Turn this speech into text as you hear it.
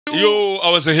Yo, I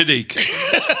was a headache.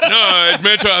 No, at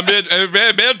Metro,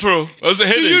 Metro, I was a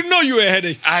headache. Do you know you were a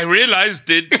headache? I realized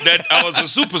that I was a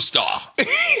superstar.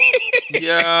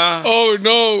 Yeah. Oh,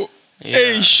 no.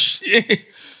 Yeah.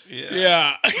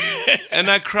 Yeah. And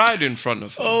I cried in front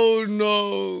of her. Oh,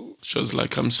 no. She was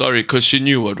like, I'm sorry, because she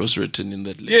knew what was written in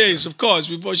that letter. Yes, of course,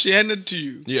 before she handed it to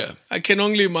you. Yeah. I can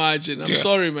only imagine. I'm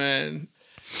sorry, man.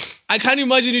 I can't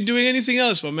imagine you doing anything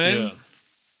else, my man. Yeah.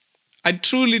 I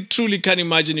truly, truly can't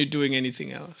imagine you doing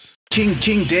anything else. King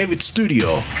David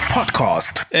Studio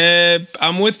Podcast.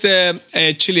 I'm with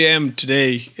Chilli M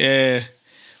today.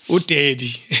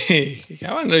 Daddy.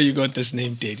 I wonder you got this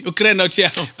name, Daddy.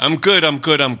 I'm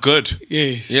good.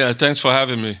 Yes. Yeah, thanks for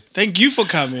having me. Thank you for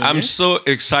coming. I'm so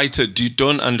excited. You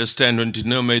don't understand when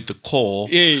Dino made the call.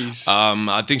 Yes.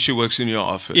 I think she works in your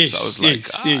office. Yes, I was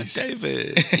like, yes.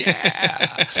 David,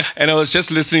 yeah. And I was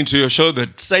just listening to your show the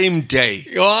same day.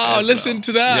 Wow, listen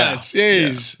to that. Yeah,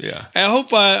 yes. Yeah. I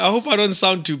hope I don't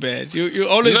sound too bad. You're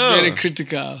always very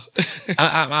critical.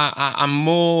 I'm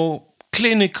more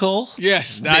clinical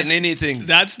than anything.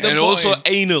 That's the point. And also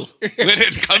anal when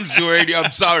it comes to radio.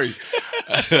 I'm sorry.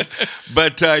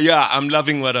 But I'm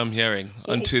loving what I'm hearing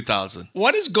on 2000.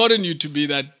 What has gotten you to be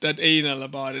that anal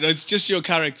about it? It's just your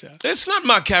character. It's not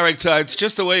my character. It's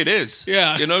just the way it is.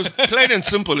 Yeah. You know, plain and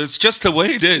simple. It's just the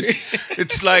way it is.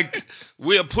 It's like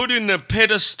we are put in a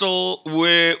pedestal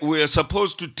where we are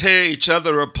supposed to tear each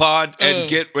other apart and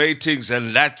get ratings,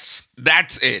 and that's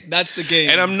it. That's the game.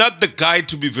 And I'm not the guy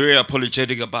to be very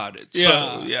apologetic about it. Yeah.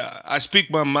 So, I speak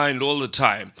my mind all the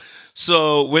time.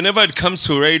 So whenever it comes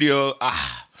to radio,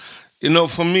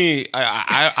 for me,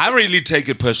 I really take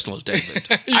it personal, David.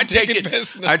 I take it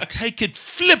personal. I take it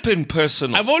flipping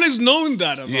personal. I've always known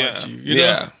that about you. You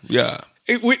know? Yeah.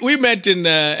 We met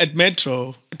at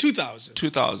Metro 2000.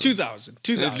 2000.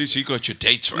 At least you got your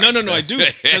dates right. No, I do.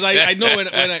 Because I know when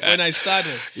I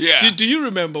started. Yeah. Do you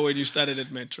remember when you started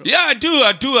at Metro? Yeah, I do.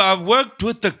 I worked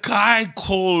with a guy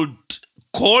called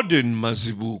Gordon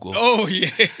Mazibuko. Oh,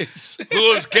 yes. Who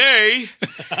was gay.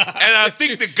 And I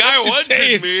think the guy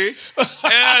wanted me. And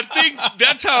I think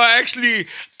that's how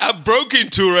I broke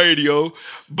into radio.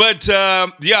 But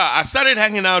I started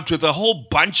hanging out with a whole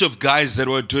bunch of guys that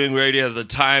were doing radio at the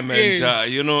time, and yes.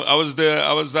 I was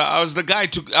the guy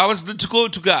I was the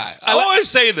to-go-to guy. I always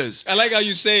say this. I like how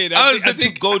you say it. I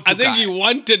think he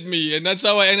wanted me, and that's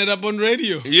how I ended up on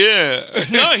radio. Yeah,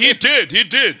 no, he did.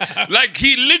 Like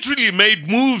he literally made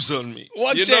moves on me.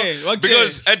 What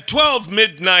because at 12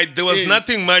 midnight there was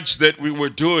nothing much that we were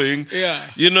doing. Yeah,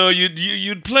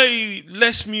 you'd play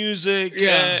less music.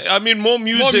 Yeah, more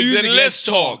music than less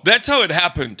talk. That's how it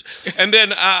happened. And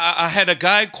then I had a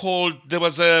guy called, there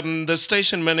was the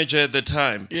station manager at the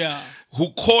time. Yeah. Who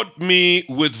caught me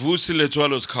with Vusi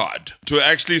Letwalo's card to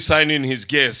actually sign in his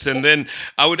guest. And then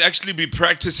I would actually be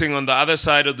practicing on the other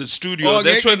side of the studio.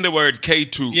 That's when they were at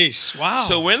K2. Yes, wow.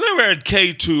 So when they were at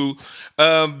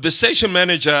K2, the station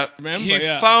manager,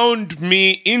 found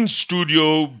me in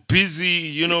studio,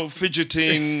 busy,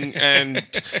 fidgeting and...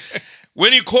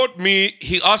 When he caught me,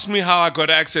 he asked me how I got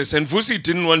access, and Vusi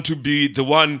didn't want to be the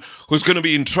one who's going to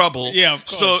be in trouble. Yeah, of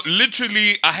course. So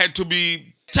literally, I had to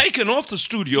be taken off the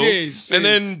studio and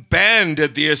then banned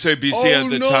at the SABC at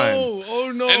the time.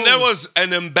 Oh, no. And that was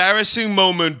an embarrassing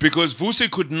moment because Vusi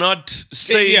could not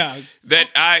say that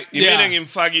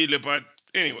but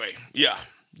anyway,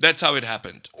 that's how it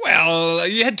happened. Well,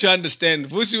 you had to understand.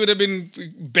 Vusi would have been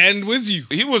banned with you.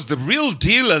 He was the real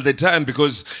deal at the time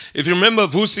because if you remember,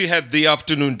 Vusi had the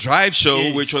afternoon drive show,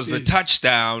 which was the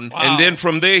touchdown. Wow. And then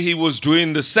from there, he was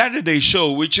doing the Saturday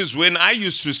show, which is when I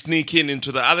used to sneak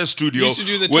into the other studio. He used to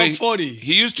do the top 40.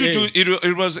 He used to do it.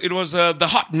 It was the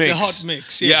hot mix. The hot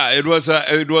mix, yes. Yeah,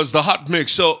 it was the hot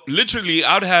mix. So literally,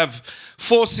 I'd have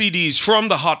 4 CDs from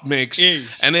the hot mix,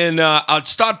 and then I'd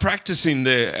start practicing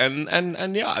there, and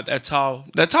that's how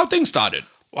things started.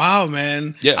 Wow,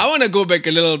 man! Yeah, I want to go back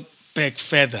a little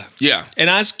further. Yeah, and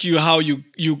ask you how you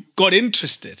got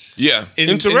interested. Yeah,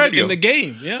 into radio in the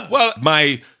game. Yeah. Well,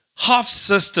 my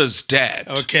half-sister's dad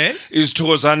is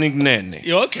Thokozani Gnene.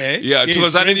 Okay. Yeah,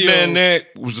 Thokozani Gnene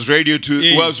was Radio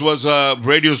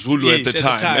Zulu at the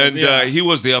time. And he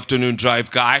was the afternoon drive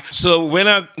guy. So when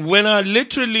I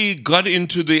literally got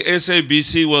into the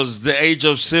SABC was the age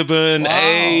of 7,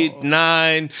 8,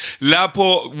 9.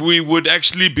 Lapo, we would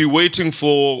actually be waiting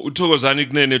for Thokozani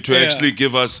Gnene to actually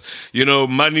give us,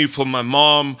 money for my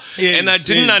mom. And I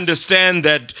didn't understand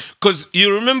that because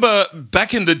you remember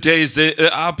back in the days,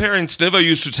 our parents parents never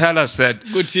used to tell us that.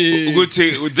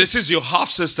 Guti, this is your half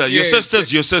sister. Your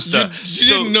sister's your sister. You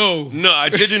didn't know. No, I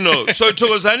didn't know. So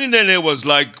Thokozani Nene was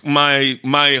like my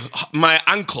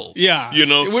uncle. Yeah. You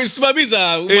know.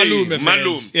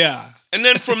 Malume. Yeah. And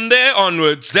then from there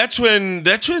onwards, that's when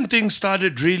things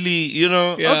started really, you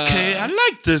know, okay, I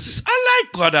like this. I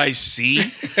like what I see.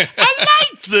 I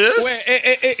like this.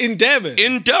 Where, in Durban?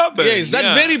 In Durban. Yeah, is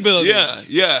that very building?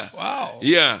 Yeah. Wow.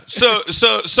 Yeah. So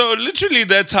literally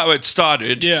that's how it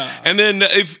started. Yeah. And then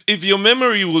if your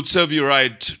memory will serve you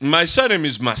right, my surname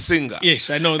is Masinga. Yes,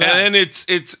 I know that. And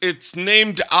it's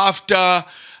named after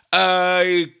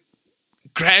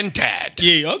granddad.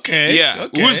 Yeah, okay. Yeah,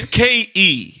 okay. who's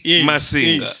K.E.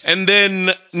 Masinga. Yes. And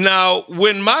then now,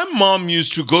 when my mom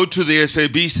used to go to the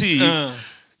SABC,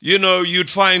 you know, you'd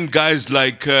find guys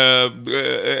like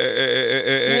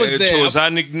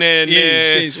Thokozani Nene.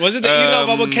 Yes. Was it the era of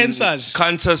our Kansas?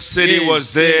 Kansas City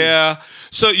was there. Yes.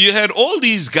 So you had all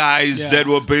these guys that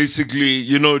were basically,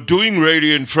 you know, doing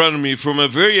radio in front of me from a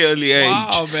very early age.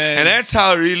 Wow, man. And that's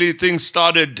how really things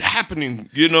started happening,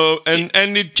 you know,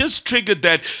 and it just triggered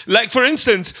that. Like, for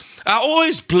instance, I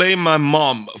always blame my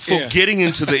mom for getting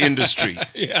into the industry.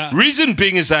 Reason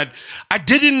being is that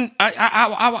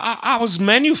I was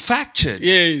manufactured.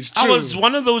 Yes, true. I was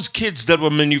one of those kids that were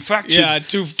manufactured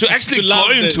to actually go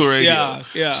into radio.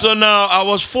 Yeah. So now I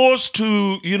was forced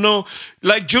to, you know,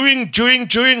 like during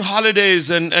holidays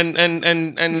and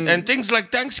things like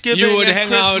Thanksgiving. You would hang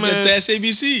Christmas, out at the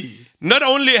SABC. Not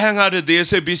only hang out at the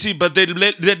SABC, but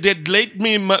they'd let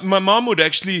me. My mom would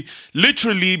actually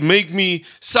literally make me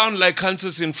sound like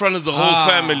Kansas in front of the whole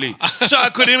family, so I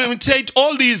could imitate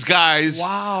all these guys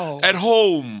at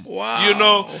home. Wow. You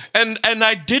know, and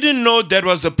I didn't know that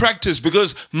was the practice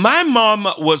because my mom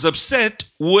was upset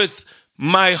with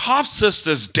my half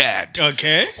sister's dad.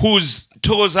 Okay. Who's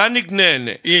Thokozani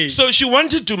Nene. Yes. So she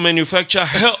wanted to manufacture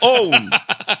her own.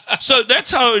 So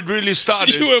that's how it really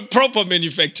started. So you were proper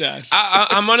manufactured.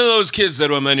 I'm one of those kids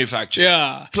that were manufactured.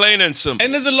 Yeah. Plain and simple.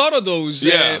 And there's a lot of those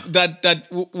that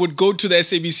would go to the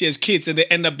SABC as kids and they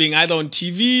end up being either on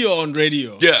TV or on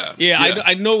radio. Yeah.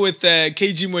 I know with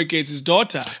KG Moeket's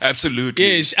daughter. Absolutely.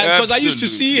 Yes, because I used to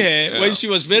see her when she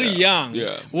was very young,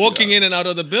 walking in and out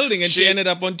of the building, and she ended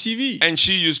up on TV. And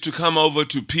she used to come over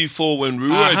to P4 when we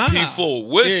were at P4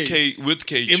 with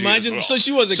KG. Imagine, well. so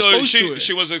she was exposed to it.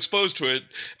 She was exposed to it,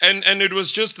 and it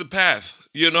was just the path.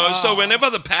 You know, so whenever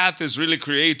the path is really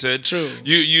created,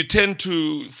 you tend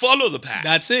to follow the path.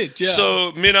 That's it, yeah.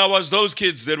 So, I was those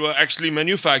kids that were actually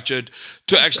manufactured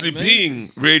to actually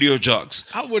being radio jocks.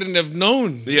 I wouldn't have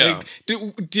known. Yeah.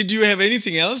 Like, did you have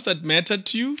anything else that mattered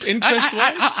to you,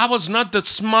 interest-wise? I was not the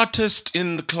smartest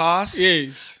in the class.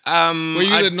 Yes. Were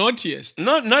you the naughtiest?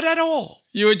 Not at all.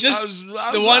 You were just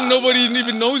the one nobody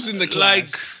even knows in the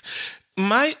class. Like,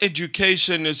 my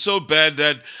education is so bad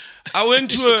that I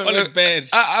went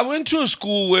to a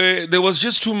school where there was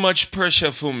just too much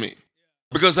pressure for me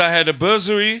because I had a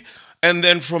bursary, and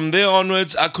then from there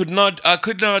onwards I could not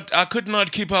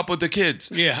keep up with the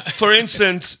kids. Yeah. For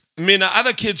instance,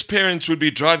 other kids' parents would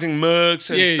be driving Mercs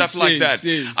and stuff like that.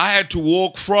 Yes. I had to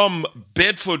walk from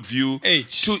Bedford View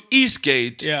to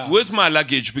Eastgate with my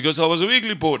luggage because I was a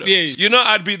weekly boarder. Yes. You know,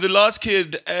 I'd be the last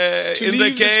kid in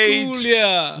the gate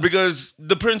school, because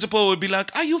the principal would be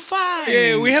like, "Are you fine?"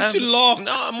 Yeah, we have to lock.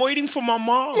 No, I'm waiting for my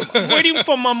mom. I'm waiting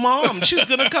for my mom. She's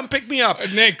gonna come pick me up.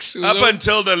 Next. Up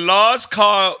until the last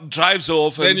car drives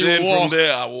off, and then from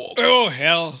there I walk. Oh,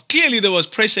 hell. Clearly there was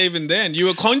pressure even then. You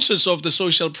were conscious of the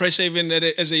social pressure even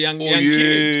as a young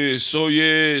kid. So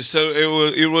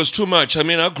it was too much. I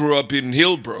mean, I grew up in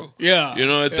Hillbrow. Yeah. You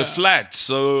know, at the flats.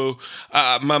 So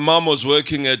my mom was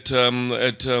working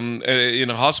in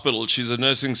a hospital. She's a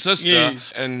nursing sister.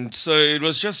 Yes. And so it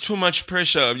was just too much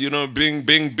pressure, you know,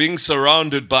 being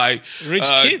surrounded by rich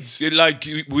kids. Like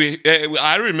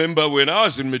I remember when I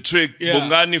was in matric,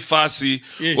 Bongani Fasi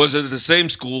was at the same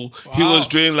school. Wow. He was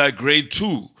doing like grade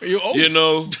 2. You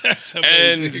know, that's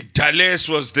amazing. And Dales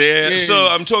was there. Yes. So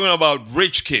I'm talking about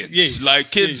rich kids, like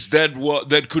kids that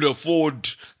could afford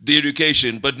the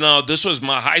education. But now this was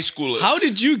my high school. How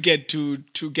did you get to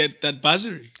get that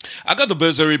bursary? I got the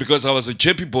bursary because I was at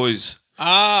Jeppy Boys. So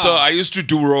I used to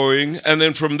do rowing, and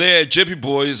then from there, at Jeppy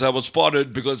Boys, I was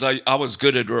spotted because I was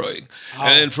good at rowing.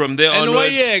 And then from there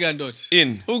onwards,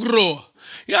 in.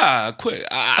 Yeah, quick.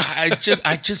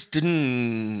 I just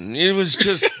didn't. It was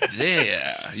just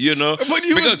there, you know. But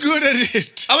you were good at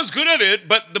it. I was good at it,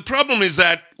 but the problem is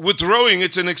that with rowing,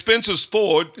 it's an expensive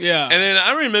sport. Yeah. And then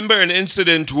I remember an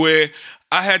incident where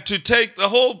I had to take the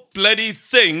whole bloody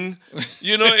thing,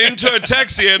 into a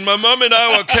taxi, and my mom and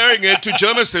I were carrying it to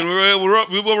Germiston.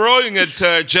 We were rowing at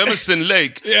Germiston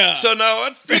Lake. Yeah. So now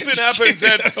what flipping happens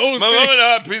that my mom and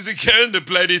I are busy carrying the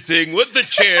bloody thing with the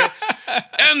chair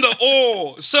and the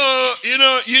oar. So,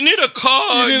 you need a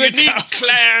car, you need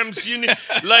clamps, you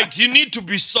need to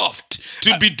be soft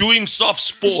to be doing soft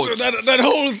sports. So that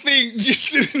whole thing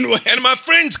just didn't work. And my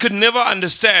friends could never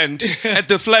understand at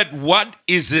the flat, what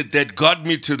is it that got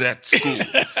me to that school?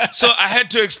 So I had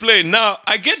to explain. Now,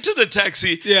 I get to the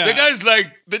taxi. Yeah. The guy's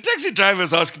like, the taxi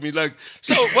driver's asking me, like,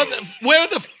 so where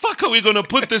the fuck are we going to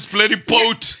put this bloody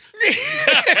boat?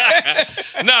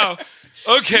 Now,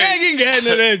 okay.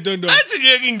 That's a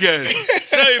gagging game.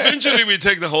 So eventually we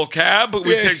take the whole cab,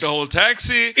 we take the whole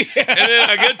taxi, and then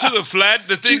I get to the flat,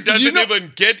 the thing doesn't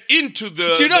even get into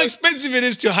the... Do you know how expensive it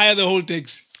is to hire the whole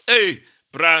taxi? Hey,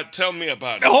 bruh, tell me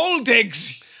about it. The whole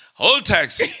taxi. Whole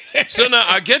taxi. So now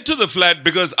I get to the flat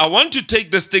because I want to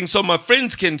take this thing so my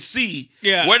friends can see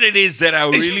what it is that I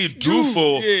really do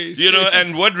for,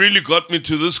 and what really got me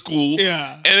to the school.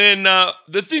 Yeah. And then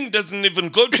the thing doesn't even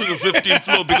go to the 15th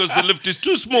floor because the lift is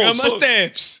too small.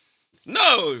 Steps.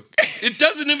 No, it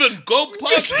doesn't even go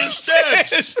past the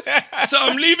steps. So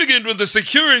I'm leaving it with the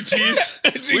securities.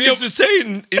 We used to say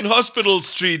in Hospital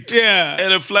Street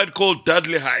at a flat called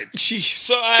Dudley Heights. Jeez.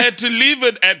 So I had to leave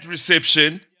it at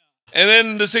reception. And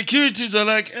then the securities are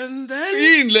like, and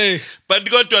then... But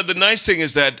the nice thing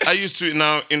is that I used to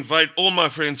now invite all my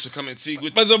friends to come and see.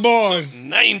 This is the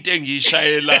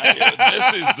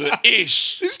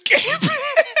ish. This game.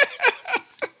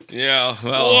 Yeah,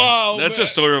 well, that's a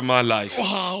story of my life.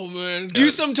 Wow, man. Do you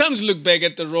sometimes look back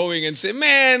at the rowing and say,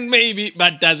 man, maybe,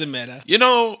 but doesn't matter?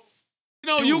 You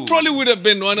probably would have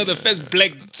been one of the first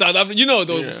black South African,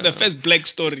 the first black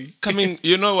story.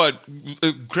 You know what?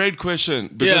 A great question,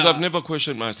 because I've never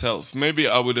questioned myself. Maybe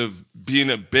I would have been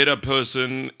a better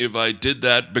person if I did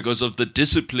that because of the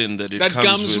discipline that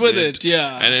comes with it.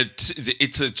 Yeah. And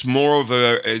it's more of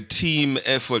a team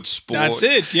effort sport. That's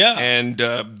it, yeah. And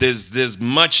there's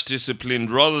much discipline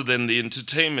rather than the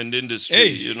entertainment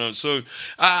industry, So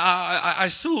I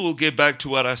still will get back to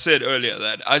what I said earlier,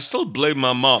 that I still blame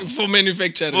my mom. For manufacturing,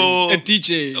 a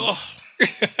DJ. Oh,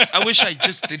 I wish I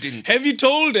just didn't. Have you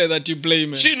told her that you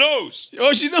blame her? She knows.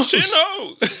 Oh, she knows. She knows.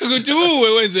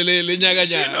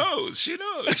 She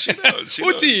knows.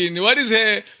 What is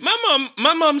her?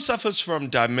 My mom suffers from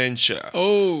dementia.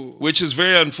 Oh. Which is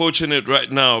very unfortunate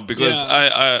right now because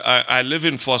I live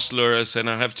in Vosloorus and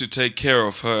I have to take care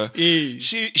of her.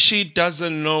 Yes. She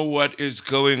doesn't know what is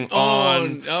going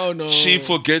on. Oh no. She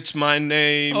forgets my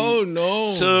name. Oh no.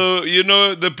 So,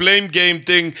 the blame game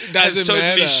thing has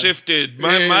totally shifted.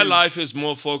 My life is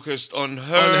more focused on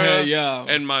her,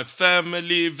 and my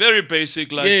family. Very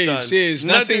basic lifestyle. Yes.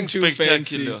 Nothing too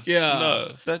spectacular. Fancy. Yeah.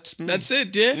 No, that's me. That's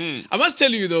it, yeah? I must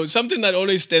tell you, though, something that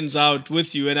always stands out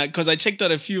with you, and because I checked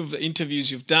out a few of the interviews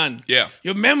you've done. Yeah.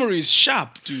 Your memory is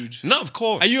sharp, dude. No, of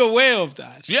course. Are you aware of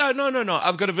that? Yeah, no.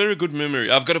 I've got a very good memory.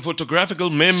 I've got a photographical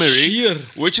memory,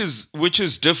 which is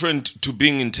different to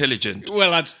being intelligent.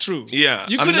 Well, that's true. Yeah.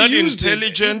 I'm not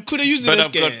intelligent. You could have used it as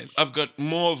scale. I've got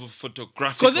more of a photographical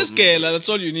because this scale, that's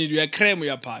all you need. You are creme,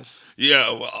 you pass.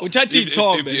 Yeah, well,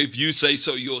 if you say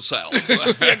so yourself.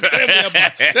 That's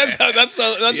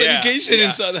education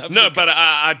in South Africa. No, but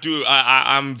I do.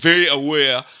 I'm very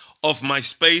aware of my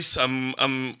space.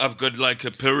 I've got like a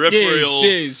peripheral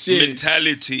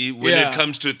mentality when it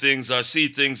comes to things. I see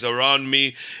things around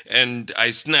me and I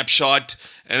snapshot,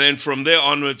 and then from there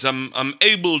onwards, I'm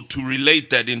able to relate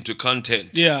that into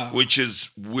content. Yeah, which is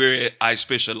where I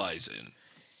specialize in.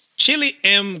 Chilli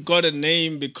M got a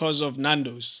name because of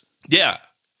Nando's. Yeah.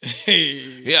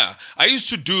 Yeah. I used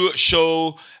to do a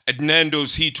show at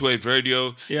Nando's Heatwave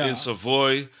Radio in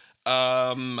Savoy.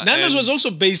 Nando's was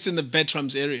also based in the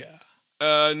Bertram's area.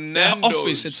 Nando's,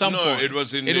 office at some point. It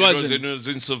was in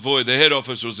Savoy. The head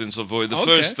office was in Savoy.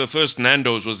 The first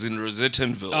Nando's was in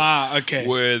Rosettenville. Ah, okay.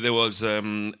 Where there was a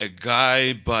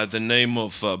guy by the name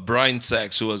of Brian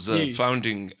Sachs, who was a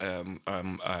founding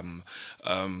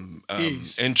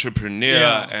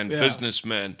entrepreneur and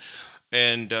businessman.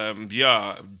 And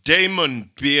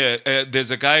Damon Beer,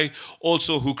 there's a guy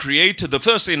also who created the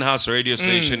first in-house radio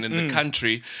station in the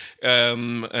country,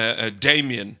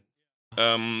 Damien.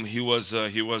 He was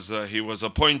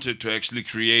appointed to actually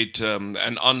create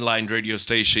an online radio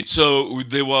station. So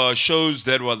there were shows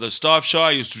that were the staff show.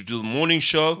 I used to do the morning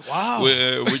show,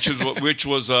 which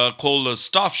was called the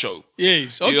staff show.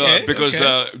 Yes, okay. Yeah, because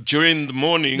during the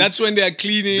morning, that's when they are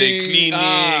cleaning.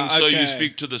 So you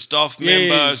speak to the staff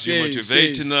members, you're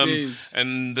motivating them.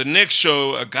 And the next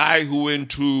show, a guy who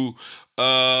went to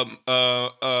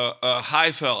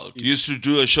Highfeld used to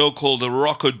do a show called the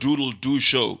Rock-a-Doodle-Doo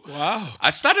Show. Wow. I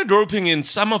started roping in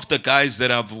some of the guys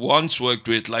that I've once worked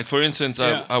with. Like, for instance,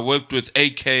 I worked with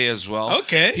AK as well.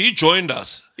 Okay. He joined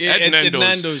us at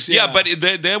Nando's. Yeah, but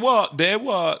they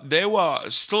were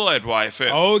still at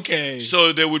YFM. Okay.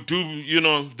 So they would do,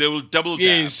 they will double down.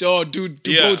 Yes, so do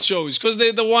both shows. Because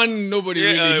they're the one nobody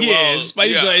really hears. But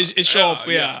it's shop,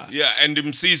 Yeah, and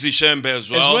Mzizi Shembe as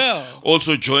well.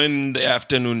 Also joined the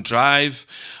afternoon drive.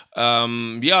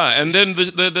 And then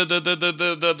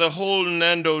the whole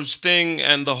Nando's thing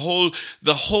and the whole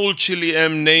Chilli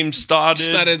M name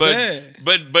started there.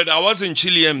 But I wasn't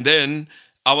Chilli M then.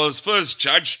 I was first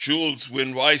Judge Jules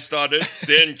when Y started,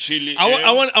 then Chilli M.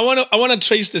 I want to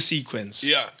trace the sequence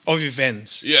of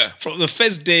events. Yeah. From the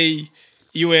first day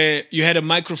you had a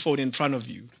microphone in front of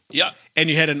you. Yeah. And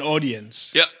you had an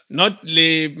audience. Yeah. Not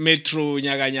le metro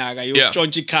nyaga you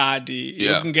Chonchi Kadi, you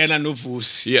Ngena no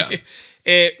Vusi. Yeah.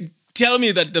 Tell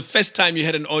me that the first time you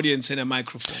had an audience and a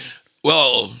microphone.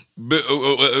 Well,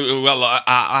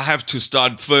 I have to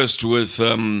start first with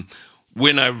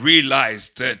when I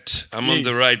realized that I'm on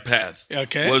the right path.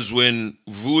 Okay. Was when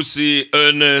Vusi,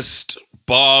 Ernest,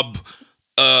 Bob,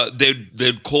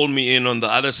 they'd call me in on the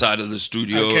other side of the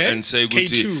studio and say,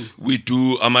 K2. we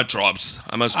do drops.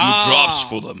 I must do drops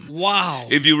for them. Wow.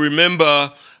 If you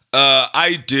remember,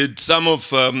 I did some of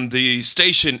the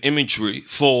station imagery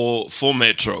for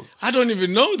Metro. I don't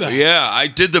even know that. Yeah, I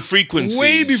did the frequencies.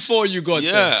 Way before you got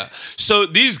there. So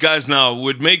these guys now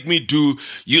would make me do,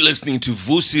 you listening to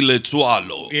Vusi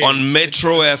Letsualo on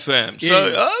Metro FM.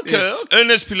 So, okay.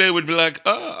 Ernest Pillay would be like,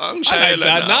 I'm shy. I like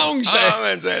that. Now I'm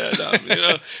shy.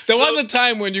 There was a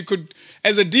time when you could,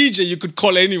 as a DJ, you could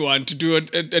call anyone to do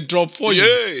a drop for you.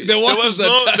 Yes.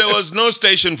 There was no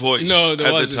station voice at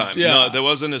the time. Yeah. No, there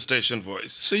wasn't a station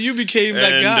voice. So you became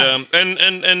that guy.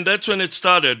 And that's when it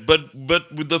started. But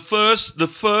with the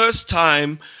first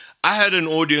time I had an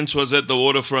audience was at the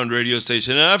Waterfront radio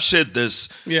station. And I've shared this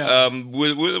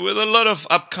with a lot of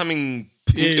upcoming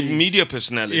media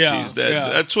personalities.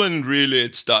 That's when really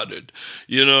it started.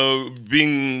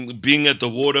 Being at the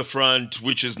Waterfront,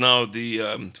 which is now the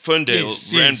Ferndale,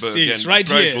 Randburg, and right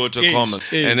Pricewater Common.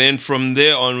 And then from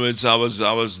there onwards, I was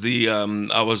the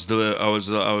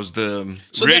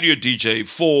radio DJ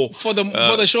for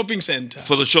the shopping center.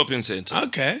 For the shopping center.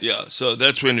 Okay. Yeah. So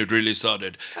that's when it really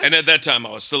started. And at that time,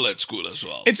 I was still at school as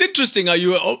well. It's interesting how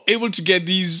you were able to get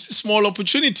these small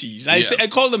opportunities. I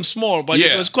call them small, but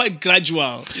it was quite gradual.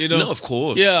 No, of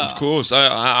course. Of course.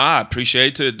 I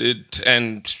appreciated it.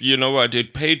 And you know what?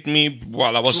 It paid me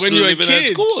while I was still living at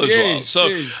school as well. So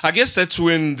I guess that's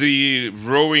when the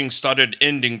rowing started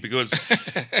ending because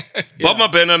Bob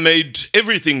Mabena made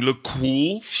everything look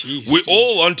cool. We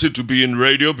all wanted to be in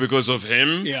radio because of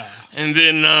him. Yeah. And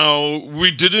then now we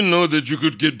didn't know that you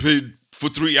could get paid for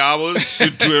 3 hours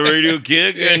to do a radio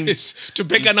gig and to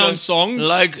pick announce songs.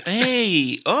 Like,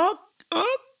 hey,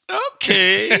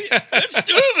 okay, let's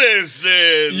do this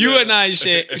then. You and I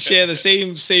share the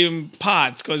same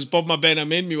path because Bob Mabena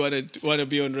made me want to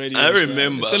be on radio. I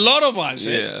remember. It's a lot of us.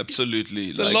 Yeah,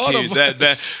 absolutely. It's a lot of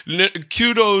us.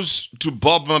 Kudos to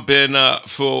Bob Mabena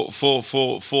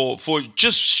for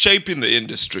just shaping the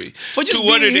industry to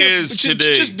what it is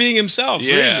today. Just being himself.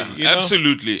 Yeah,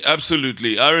 really.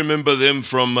 Absolutely. I remember them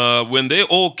from when they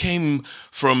all came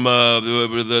from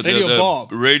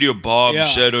Radio Bob,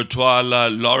 Shadow Twala,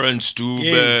 Lawrence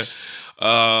Dube,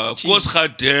 Kos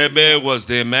Khadebe was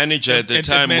their manager at the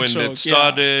time when it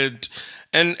started.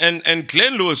 And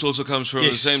Glenn Lewis also comes from the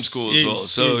same school as well.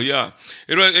 So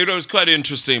it was quite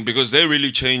interesting because they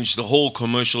really changed the whole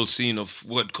commercial scene of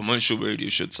what commercial radio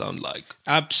should sound like.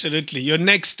 Absolutely. Your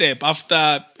next step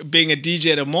after being a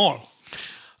DJ at a mall?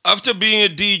 After being a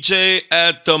DJ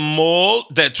at the mall,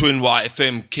 that's when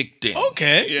YFM kicked in.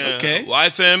 Okay.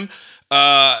 YFM.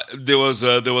 There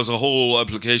was a whole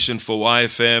application for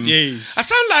YFM. Yes. I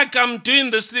sound like I'm doing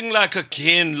this thing like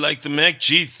again, like the Mac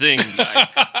G thing.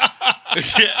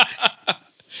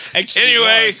 Actually,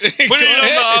 anyway, put it on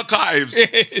the archives.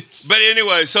 Yes. But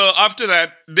anyway, so after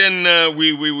that, then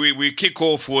we kick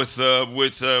off with the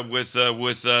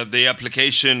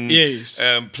application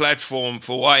platform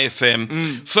for YFM.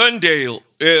 Ferndale,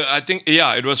 I think,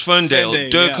 it was Ferndale.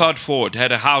 Dirk Hartford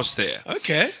had a house there.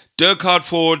 Okay. Dirk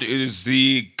Hartford is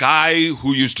the guy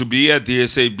who used to be at the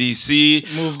SABC.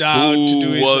 Moved out to do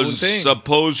his own thing. Was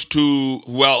supposed to,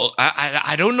 well,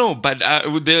 I don't know, but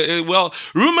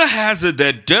rumor has it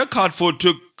that Dirk Hartford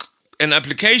took an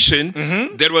application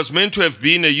that was meant to have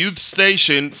been a youth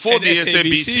station for the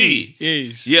SABC.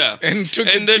 Yes. Yeah. And took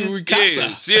it to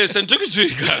Ikasa. Yes, and took it to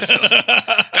Ikasa.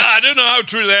 I don't know how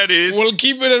true that is. We'll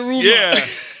keep it a rumor. Yeah,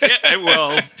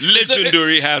 well,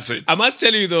 legendary has it. I must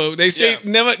tell you though, they say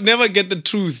never get the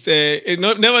truth.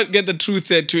 Never get the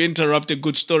truth to interrupt a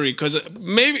good story, because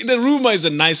maybe the rumor is a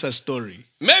nicer story.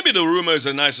 Maybe the rumor is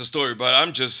a nicer story, but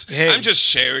I'm just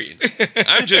sharing.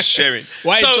 I'm just sharing.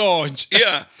 Why George?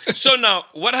 Yeah. So now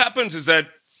what happens is that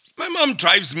my mom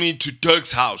drives me to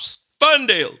Dirk's house,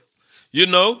 Ferndale, you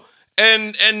know.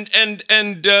 And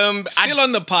still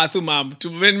on the path, mom, to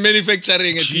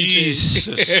manufacturing a Jesus.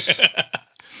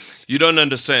 You don't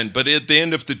understand, but at the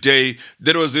end of the day,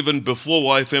 that was even before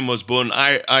YFM was born.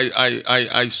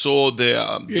 I saw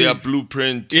their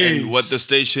blueprint and what the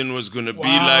station was going to be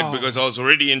like, because I was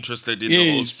already interested in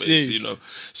the whole space, you know.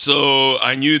 So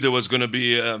I knew there was going to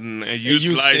be a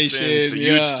youth license, station, a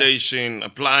youth station,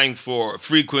 applying for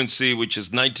frequency, which is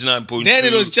 99.2. Then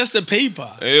it was just a paper.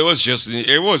 It was just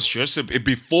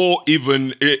before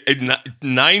even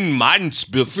 9 months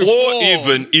before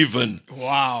even.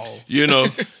 Wow. You know.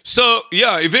 So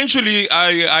yeah, eventually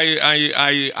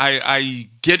I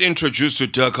get introduced to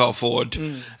Dirk Hartford,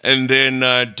 and then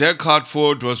Dirk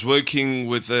Hartford was working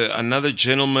with another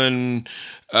gentleman.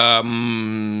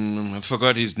 I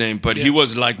forgot his name, but he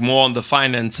was like more on the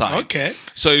finance side. Okay.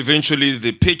 So eventually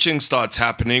the pitching starts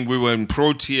happening. We were in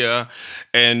Pro Tier,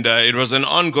 and it was an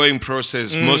ongoing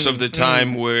process most of the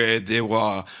time where they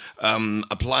were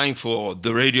applying for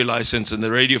the radio license and the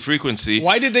radio frequency.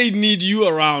 Why did they need you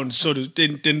around sort of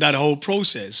in that whole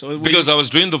process? Because I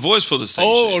was doing the voice for the station.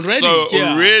 Oh, already? So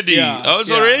I was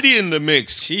already in the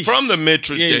mix from the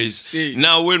Metro days. Yes.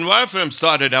 Now, when YFM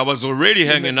started, I was already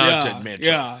hanging out at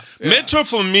Metro. Metro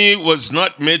for me was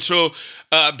not Metro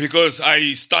because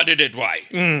I started at Y.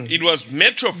 It was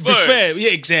Metro first.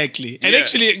 Yeah, exactly. And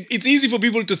actually, it's easy for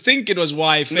people to think it was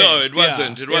Y first. No, it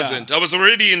wasn't. It wasn't. I was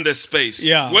already in the space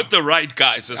with the right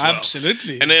guys as well.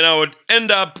 Absolutely. And then I would end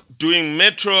up doing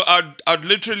Metro. I'd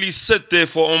literally sit there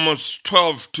for almost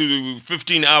 12 to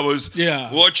 15 hours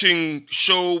watching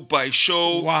show by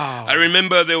show. Wow. I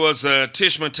remember there was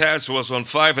Tish Matas who was on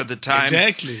 5 at the time.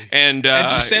 Exactly. And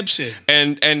Deception.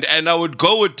 And I would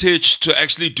go with Tish to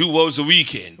actually do What Was the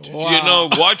Weekend. Wow. You know,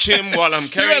 watch him while I'm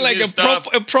carrying you were like his stuff.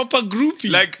 a proper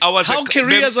groupie. Like I was how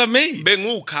careers are made.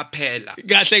 Bengu Capella.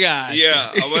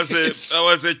 Yeah, I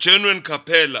was a genuine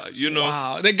Capella, you know.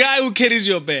 Wow. The guy who carries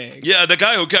your bag. Yeah, the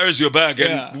guy who carries your bag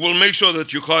and will make sure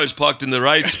that your car is parked in the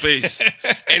right space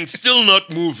and still not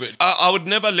move it. I would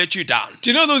never let you down.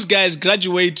 Do you know those guys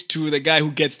graduate to the guy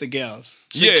who gets the girls?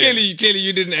 So clearly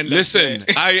you didn't end up there.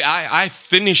 I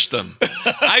finished them.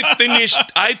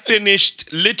 I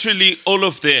finished literally all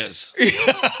of theirs.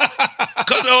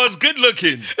 Because I was good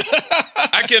looking.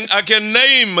 I can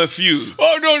name a few.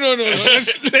 Oh no.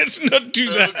 Let's not do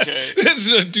that. Okay.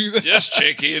 Let's not do that. Just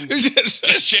checking.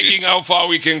 Just checking how far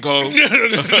we can go.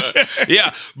 No.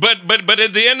 Yeah. But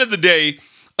at the end of the day,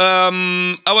 I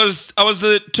was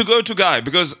the to-go-to guy,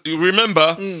 because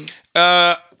remember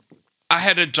I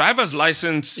had a driver's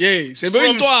license from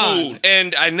school,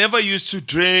 and I never used to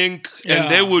drink, and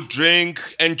they would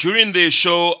drink, and during their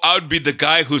show, I would be the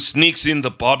guy who sneaks in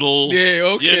the bottle. Yeah,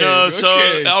 okay. You know, so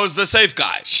I was the safe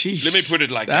guy. Jeez, let me put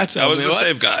it like that. I was the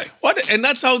safe guy. And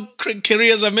that's how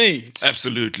careers are made.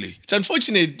 Absolutely. It's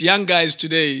unfortunate young guys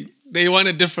today, they want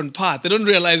a different path. They don't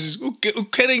realize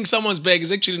carrying someone's bag is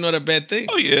actually not a bad thing.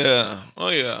 Oh yeah.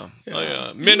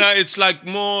 Mina, it's like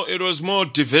it was more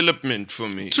development for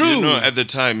me. True. You know, at the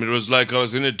time, it was like I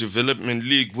was in a development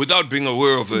league without being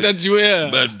aware of it. That you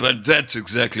were. But that's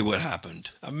exactly what happened.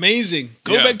 Amazing.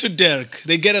 Go back to Dirk.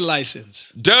 They get a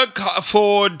license. Dirk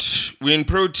Hartford, we're in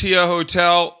Pro Tier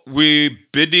Hotel. We're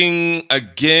bidding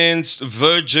against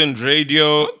Virgin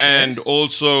Radio and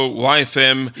also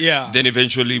YFM. Yeah. Then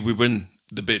eventually we win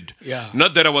the bid. Yeah.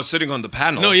 Not that I was sitting on the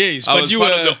panel. No, yes. I but was you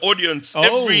part were of the audience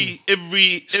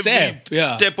every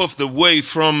step of the way,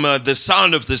 from the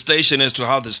sound of the station as to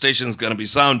how the station's gonna be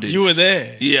sounding. You were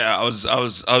there. Yeah, I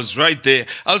was right there.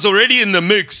 I was already in the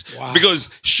mix. Wow. Because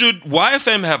should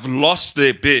YFM have lost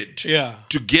their bid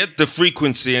to get the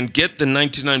frequency and get the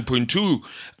 99.2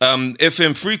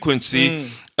 FM frequency,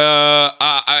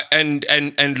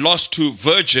 and lost to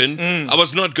Virgin, I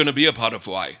was not going to be a part of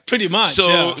Y. Pretty much.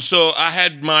 So I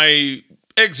had my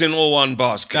eggs in all one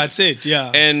basket. That's it.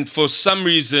 Yeah. And for some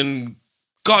reason,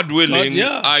 God willing,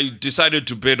 I decided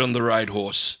to bet on the right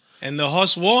horse. And the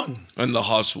horse won. And the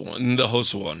horse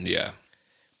won. Yeah.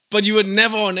 But you were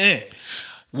never on air.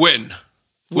 When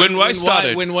Y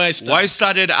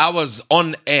started, I was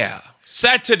on air.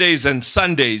 Saturdays and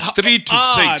Sundays, 3 to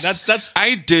 6.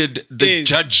 I did the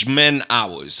Judgment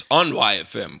Hours on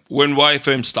YFM when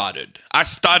YFM started. I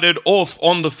started off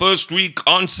on the first week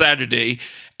on Saturday,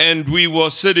 and we were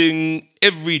sitting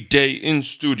every day in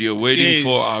studio waiting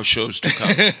for our shows to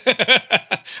come.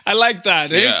 I like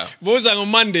that. Yeah. Was on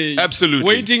Monday. Absolutely.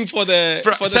 Waiting for the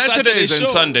Saturdays and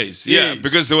show. Sundays. Yeah,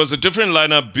 because there was a different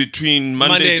lineup between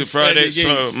Monday to Friday.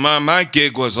 So my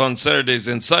gig was on Saturdays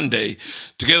and Sunday,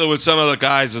 together with some other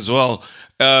guys as well.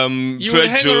 You would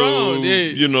hang around,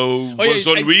 was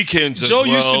on weekends as well.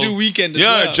 Joe used to do weekends as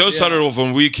well. Yeah, Joe started off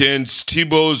on weekends.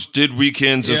 T-Bows did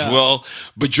weekends as well.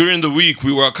 But during the week,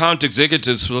 we were account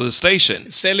executives for the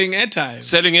station. Selling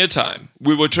airtime.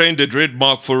 We were trained at Red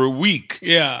Mark for a week.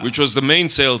 Yeah. Which was the main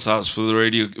sales house for the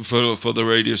radio for the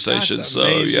radio station. That's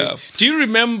amazing. So, yeah. Do you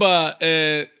remember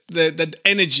the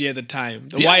energy at the time?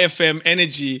 The YFM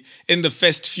energy in the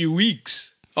first few weeks?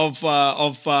 Of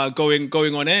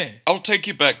going on air. I'll take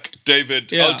you back,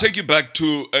 David. Yeah. I'll take you back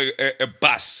to a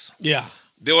bus. Yeah.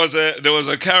 There was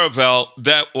a Caravel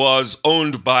that was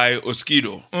owned by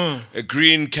Oskido, a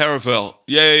green Caravel.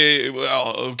 Yeah.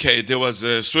 Well, okay. There was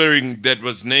a swearing that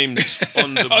was named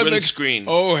on the windscreen.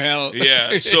 Oh hell.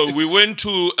 Yeah. So we went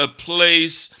to a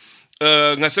place.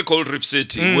 Called Rift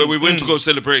City, where we went to go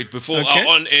celebrate before our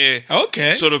on-air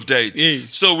sort of date.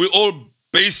 Yes. So we all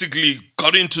basically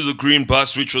got into the green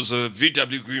bus, which was a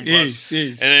VW green bus.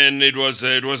 Yes. And then it was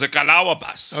a Kalawa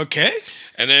bus. Okay.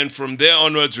 And then from there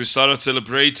onwards, we started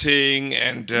celebrating,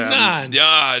 and this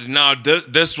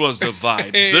was the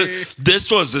vibe. This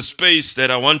was the space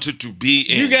that I wanted to be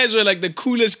in. You guys were like the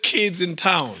coolest kids in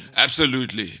town.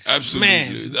 Absolutely.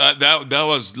 Man.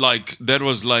 That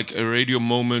was like a radio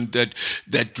moment that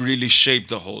really shaped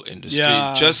the whole industry.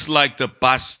 Yeah. Just like the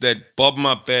bus that Bob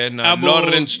Mapena,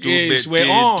 Lawrence Dube we're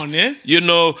on, yeah. You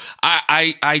know,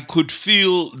 I could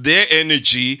feel their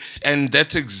energy, and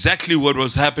that's exactly what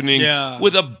was happening. Yeah.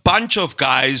 With a bunch of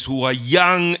guys who are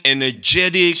young,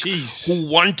 energetic,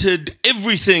 who wanted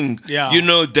everything,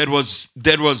 that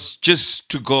was just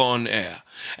to go on air.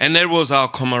 And that was our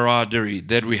camaraderie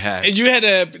that we had. And you had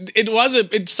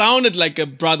it sounded like a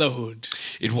brotherhood.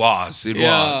 It was.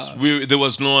 There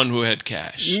was no one who had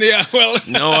cash. Yeah, well.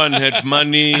 No one had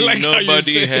money.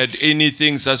 Nobody had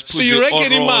anything. So you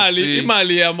reckon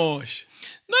imali ya mosh?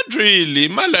 Not really.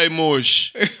 Malay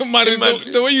mosh.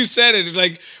 The way you said it,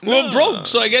 like, we were broke,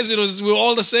 so I guess we were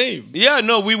all the same. Yeah,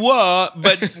 no, we were.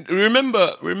 But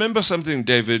remember something,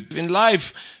 David. In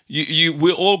life,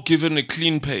 we're all given a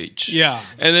clean page. Yeah.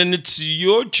 And then it's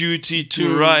your duty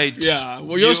to write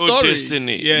your story.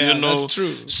 Destiny. Yeah, that's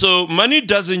true. So money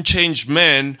doesn't change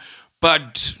man.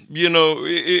 But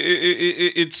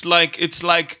it's like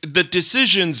the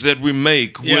decisions that we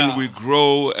make when we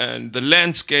grow, and the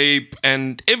landscape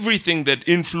and everything that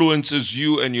influences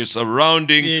you and your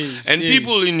surroundings and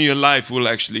people in your life will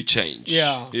actually change.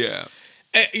 Yeah.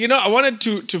 I wanted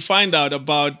to find out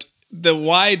about the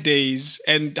Y days,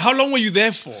 and how long were you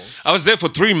there for? I was there for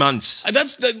 3 months.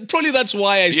 That's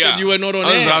why I said you were not on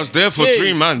air. I was there for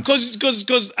 3 months.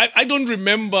 Because I don't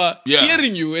remember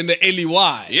hearing you in the early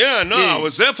Y. Yeah, no, I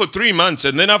was there for 3 months,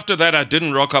 and then after that, I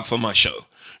didn't rock up for my show.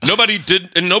 Nobody did,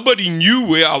 and nobody knew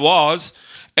where I was.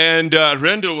 And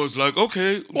Randall was like,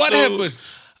 "Okay, what happened?"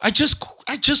 I just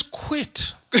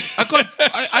quit.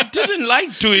 I didn't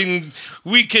like doing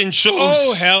weekend shows.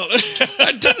 Oh hell!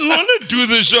 I didn't want to do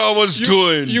the show I was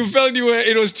doing. You felt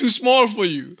it was too small for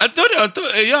you. I thought,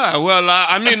 yeah. Well,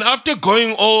 I mean, after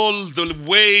going all the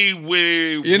way,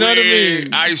 you know what I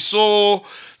mean? I saw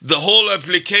the whole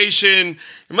application.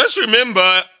 You must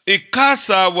remember,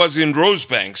 ICASA was in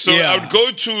Rosebank, so I would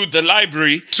go to the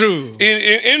library. True.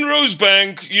 In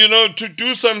Rosebank, to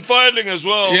do some filing as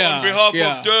well on behalf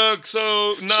of Dirk.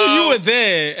 So now, so you were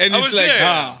there, and it's like,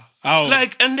 how?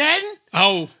 Like, and then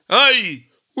how? Hey.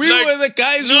 We were the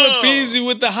guys who were busy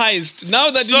with the heist. Now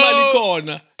that Imali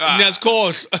corner,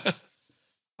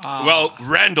 well,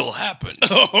 Randall happened.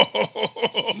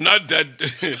 Not that.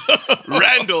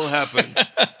 Randall happened.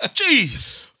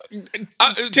 Jeez.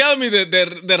 Tell me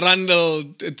the Randall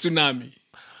tsunami.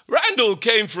 Randall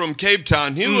came from Cape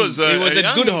Town. He was a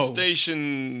Good Hope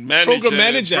station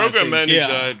manager, program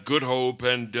manager at Good Hope,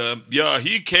 and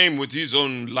he came with his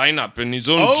own lineup and his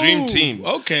own dream team.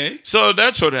 Okay, so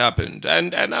that's what happened,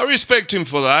 and I respect him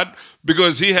for that,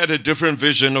 because he had a different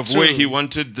vision of where he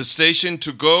wanted the station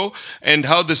to go and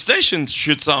how the station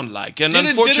should sound like. And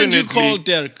unfortunately, didn't you call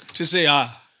Dirk to say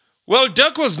Well,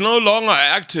 Dirk was no longer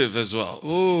active as well.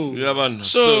 Oh. Yeah, man.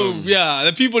 So,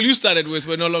 the people you started with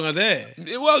were no longer there.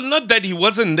 Well, not that he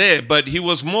wasn't there, but he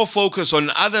was more focused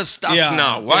on other stuff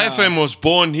now. YFM was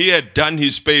born. He had done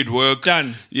his paid work.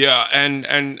 Done. Yeah,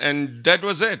 and that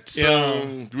was it.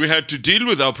 So we had to deal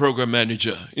with our program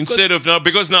manager instead of now.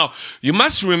 Because now, you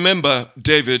must remember,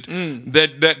 David,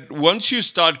 that once you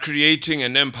start creating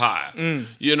an empire,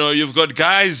 you've got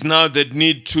guys now that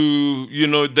need to,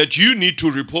 that you need to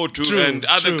report to, and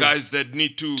other guys that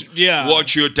need to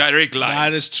watch your direct line.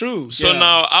 That is true. So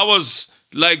now I was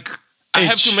like, I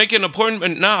have to make an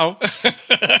appointment now.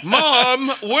 Mom,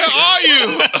 where are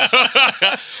you?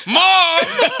 Mom!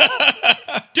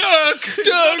 Dirk!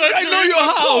 I know your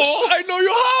house. I know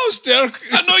your house, Dirk.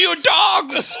 I know your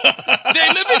dogs. They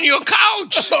live in your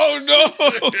couch. Oh, no.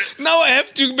 Now I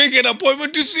have to make an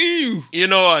appointment to see you. You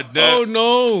know what? Oh,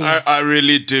 no. I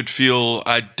really did feel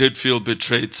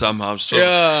betrayed somehow. So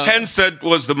hence that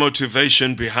was the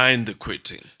motivation behind the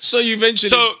quitting. So you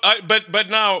eventually... But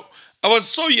now... I was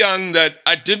so young that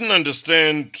I didn't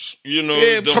understand,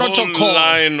 the protocol. Whole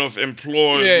line of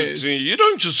employment. Yes. You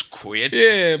don't just quit.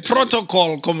 Yeah,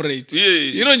 protocol, comrade. Yeah.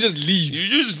 You don't just leave.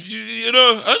 You just,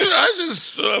 I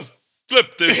just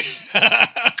flipped this.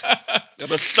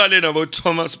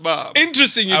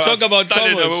 Interesting you talk about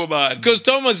Thomas. Because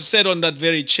Thomas sat on that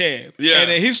very chair. Yeah. And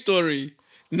his story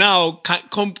now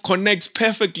connects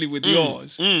perfectly with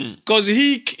yours. Because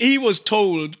he was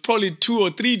told probably 2 or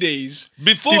 3 days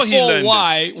before he landed.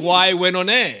 why went on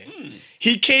air.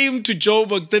 He came to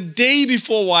Joburg the day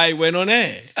before why went on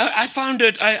air. I found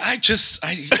it.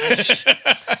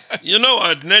 You know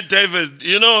what, Ned David?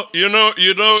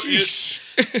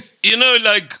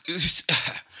 Like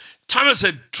Thomas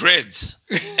had dreads,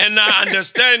 and I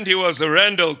understand he was a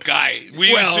Randall guy.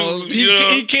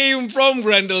 He came from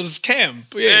Randall's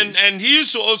camp, yes. and he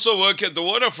used to also work at the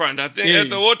waterfront. I think at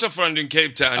the waterfront in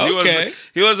Cape Town. Okay.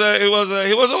 He was a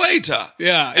waiter.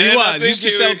 Yeah, he was. He used to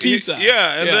sell pizza.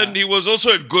 Then he was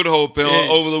also at Good Hope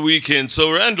over the weekend. So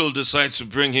Randall decides to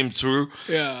bring him through.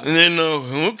 Yeah, and then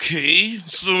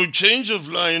so change of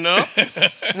lineup.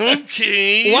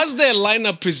 Okay, was there a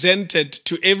lineup presented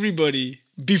to everybody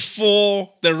before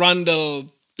the Randall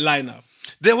lineup?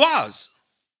 There was.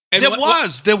 And there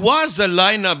was a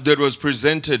lineup that was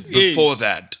presented before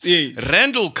that. Yes.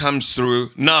 Randall comes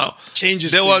through. Now,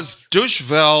 there was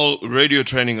Dushval Radio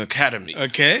Training Academy.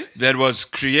 Okay. That was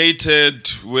created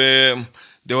where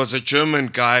there was a German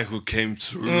guy who came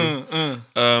through.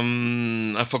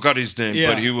 I forgot his name,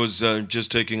 but he was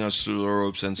just taking us through the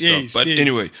ropes and stuff. But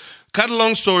anyway, cut a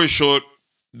long story short,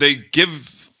 they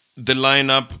give the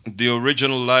lineup, the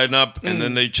original lineup, and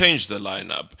then they changed the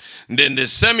lineup. And then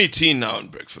there's Sammy T now on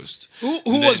breakfast. Who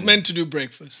was meant to do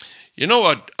breakfast? You know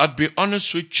what? I'd be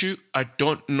honest with you, I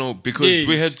don't know, because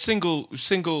we had single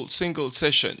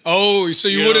sessions. Oh, so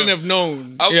you wouldn't have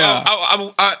known.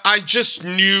 I just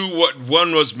knew what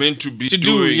one was meant to be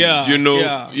doing.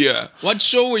 What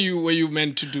show were you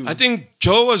meant to do? I think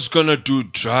Joe was gonna do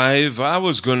Drive. I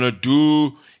was gonna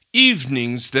do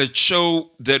evenings, that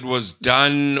show that was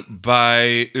done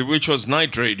by, which was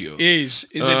night radio. Is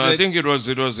it? I think it was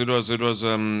early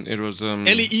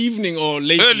evening or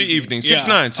late early evening.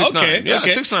 6-9. 6-9. Yeah,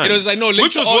 6-9. It was, I know,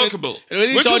 which was workable.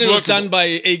 It was done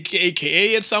by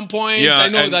AKA at some point. Yeah, I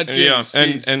know that.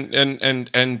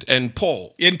 And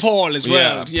Paul. And Paul as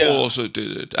well. Yeah, Paul also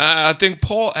did it. I think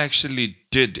Paul actually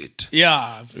did it.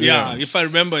 Yeah. If I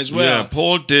remember as well. Yeah,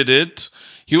 Paul did it.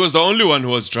 He was the only one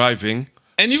who was driving.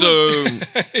 And he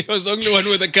was the only one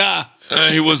with a car.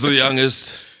 He was the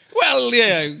youngest. Well,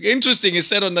 interesting. He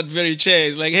sat on that very chair.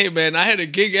 He's like, hey, man, I had a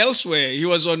gig elsewhere. He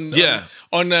was on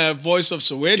Voice of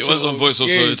Soweto. He was on Voice of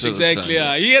Soweto. Yes, exactly.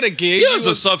 He had a gig. He was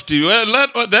a softie. Well,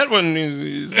 that one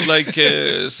is like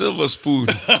a silver spoon.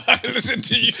 Listen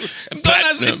to you.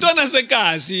 Donna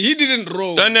Sekasi, he didn't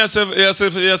roll.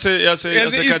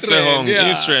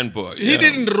 Eastern boy. He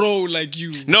didn't roll like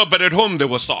you. No, but at home they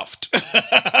were soft.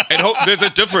 At home, there's a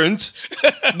difference.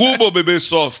 Gubo baby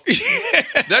soft.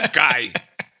 That guy.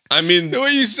 I mean, the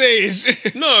way you say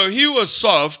it. No, he was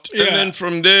soft, and then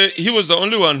from there, he was the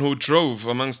only one who drove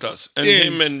amongst us, and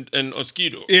him and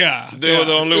Oskido. Yeah, they were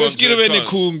the only ones. Oskido and the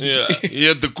Kumbi. Yeah, he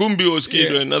had the Kumbi,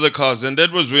 Oskido, and other cars, and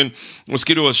that was when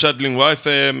Oskido was shuttling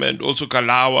YFM and also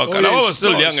Kalawa. Kalawa was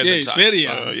still young at the time. Very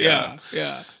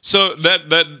young. So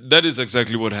that is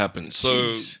exactly what happened.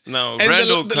 So now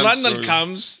Randall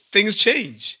comes, things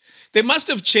change. They must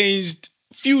have changed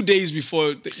few days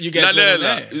before you guys went on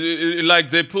air. Like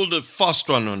they pulled a fast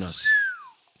one on us.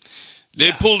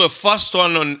 They pulled a fast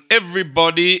one on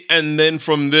everybody, and then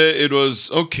from there it was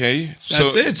okay.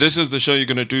 That's it. This is the show you're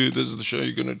gonna do. This is the show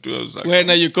you're gonna do. I was like, when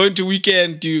are you going to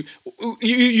weekend? You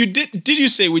did you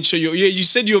say which show you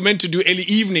said you were meant to do early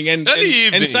evening and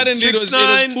suddenly it was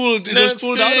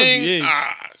pulled out of you.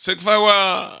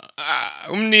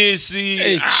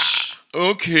 Yes.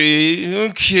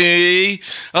 Okay.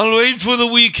 I'll wait for the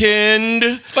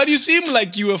weekend. But you seem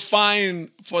like you were fine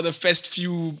for the first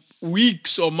few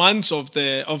weeks or months of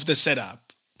the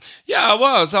setup. Yeah, I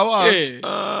was.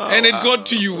 Yeah. And it got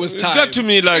to you with time. It got to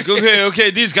me like,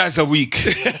 okay, these guys are weak.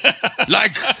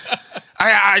 Like,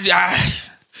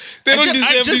 they don't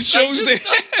deserve these shows.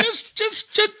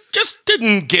 Just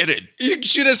didn't get it. You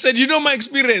should have said, my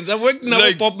experience. I worked now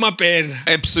like, pop my pen.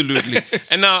 Absolutely.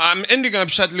 And now I'm ending up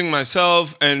shuttling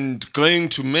myself and going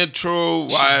to Metro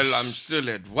while I'm still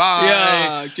at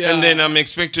Y. Yeah. And then I'm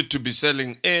expected to be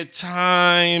selling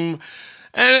airtime.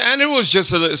 And it was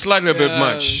just slightly a bit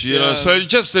much, you know. So it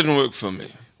just didn't work for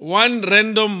me. One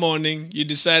random morning, you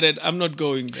decided, I'm not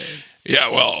going there. Yeah,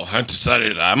 well, I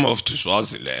decided I'm off to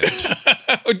Swaziland.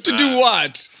 To do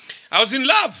what? I was in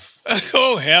love.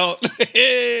 Oh, hell.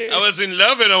 I was in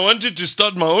love and I wanted to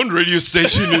start my own radio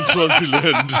station in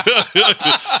Swaziland.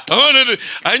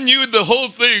 I knew the whole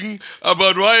thing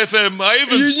about YFM. I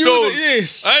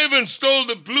even stole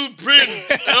the blueprint.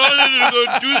 I wanted to go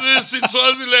do this in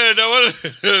Swaziland.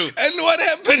 And what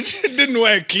happened? It didn't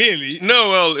work, clearly. No,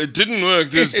 well, it didn't work.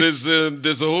 There's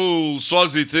a whole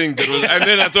Swazi thing. And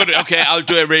then I thought, okay, I'll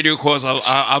do a radio course.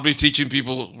 I'll be teaching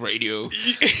people radio.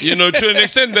 You know, to an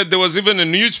extent that there was even a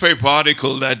newspaper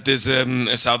article that there's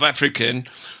a South African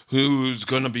who's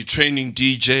going to be training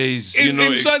DJs, in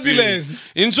Swaziland.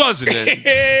 In Swaziland.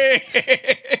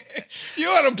 You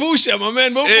are a pusher, my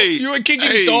man. You were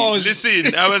kicking doors.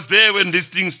 Listen, I was there when this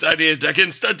thing started. I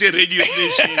can start a radio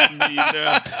station.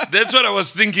 That's what I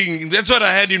was thinking. That's what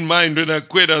I had in mind when I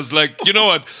quit. I was like, you know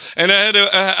what? And I had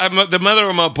the mother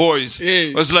of my boys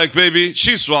was like, baby,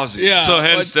 she's Swazi. Yeah, so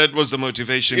hence that was the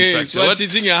motivation factor. What's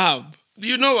it in your hub?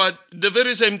 You know what? The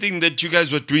very same thing that you guys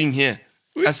were doing here.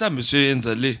 Yes. Yeah.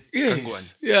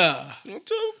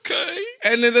 It's okay.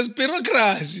 And there's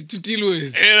bureaucracy to deal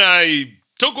with. And I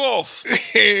took off.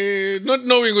 Not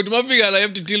knowing what I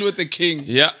have to deal with the king.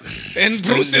 Yeah. And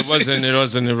processes.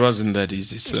 It wasn't that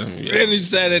easy. So Then it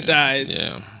decided dies.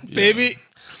 Yeah. Baby,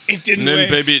 it didn't work.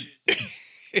 Baby,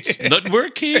 it's not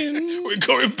working. We're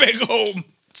going back home.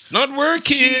 It's not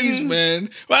working. Jeez, man.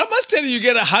 Well, I must tell you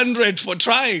get 100 for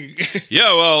trying.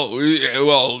 Yeah, well,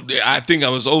 I think I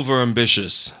was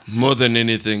overambitious more than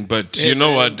anything. But you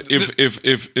know what?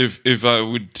 If I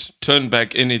would turn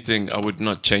back anything, I would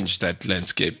not change that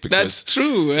landscape. Because that's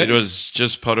true. It was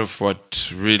just part of what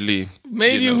really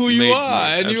made you who you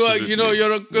are, and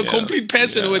you're a complete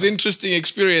person with interesting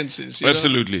experiences.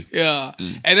 Absolutely. Yeah.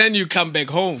 And then you come back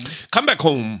home.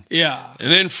 Yeah.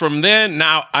 And then from there,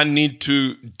 now I need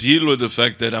to deal with the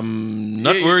fact that I'm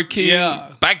not working. Yeah.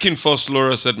 Back in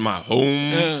Vosloorus at my home.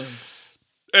 Yeah.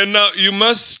 And now you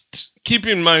must keep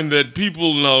in mind that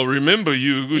people now remember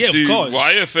you. Yeah, of course.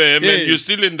 YFM, and you're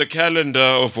still in the calendar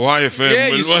of YFM.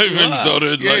 Yeah, when YFM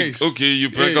started, like, okay, you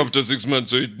break after 6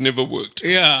 months, so it never worked.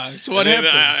 Yeah. So what happened?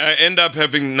 I end up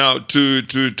having now to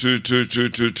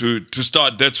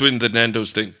start. That's when the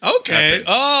Nando's thing. Okay. happened.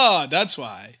 Oh, that's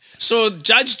why. So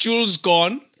Judge Jules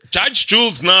gone. Judge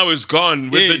Jules now is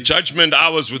gone. With the judgment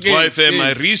hours with YFM,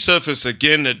 I resurface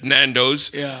again at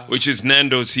Nando's, which is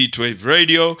Nando's Heatwave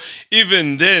Radio.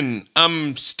 Even then,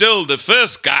 I'm still the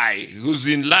first guy who's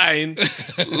in line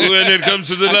when it comes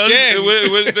to the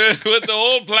with the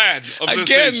whole plan of the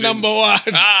station. Again, number one.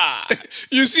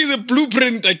 You see the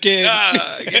blueprint again.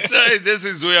 This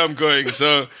is where I'm going.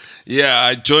 So. Yeah,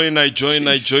 I join the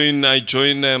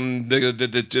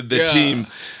team.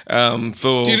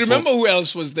 Do you remember who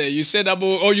else was there? You said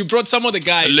you brought some of the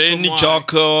guys. Lenny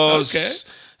Chokos,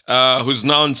 who's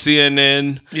now on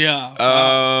CNN.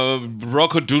 Yeah.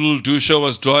 Rocco Doodle Doo show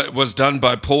was done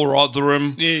by Paul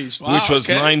Rotherham, which was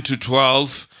 9 to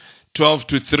 12. 12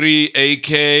 to 3, AK.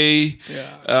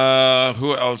 Yeah.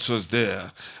 Who else was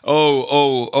there?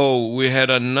 We had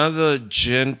another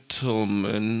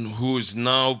gentleman who's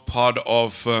now part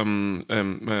of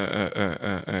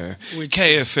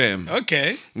KFM.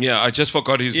 Okay. Yeah, I just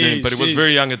forgot his name, but he was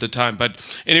very young at the time. But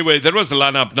anyway, that was the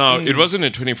lineup now. It wasn't a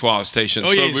 24-hour station, so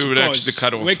we would actually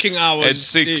cut off working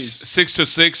hours at 6 to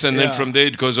 6, and then from there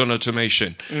it goes on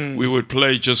automation. We would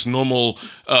play just normal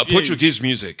Portuguese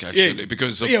music, actually,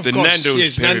 because of the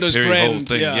Nando's Peri whole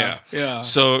thing. Yeah.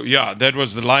 So, that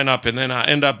was the lineup, and then I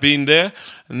end up being there.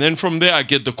 And then from there, I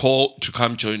get the call to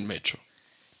come join Metro.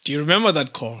 Do you remember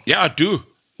that call? Yeah, I do.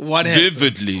 What happened?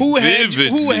 Vividly. Who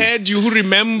had you? Who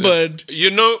remembered?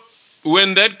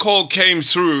 When that call came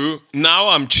through, now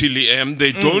I'm Chilli M.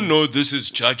 They don't know this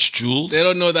is Judge Jules. They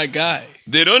don't know that guy.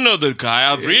 They don't know the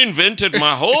guy. I've reinvented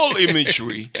my whole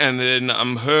imagery. And then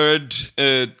I'm heard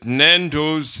at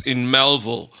Nando's in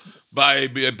Melville by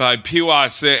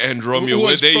Piwase and Romeo, who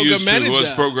where was they who was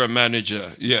program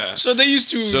manager. Yeah. So they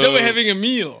were having a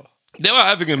meal. They were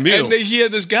having a meal. And they hear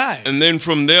this guy. And then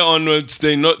from there onwards,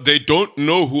 they don't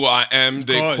know who I am.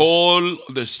 They call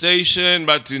the station,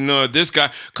 but this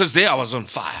guy, because there I was on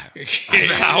fire.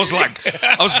 I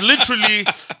was literally,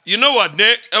 you know what,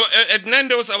 at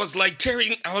Nando's, I was like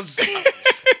tearing, I was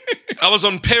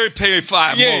on peri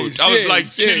fire mode. I was like,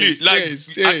 Chilli,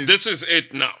 this is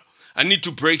it now. I need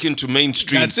to break into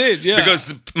mainstream. That's it, yeah.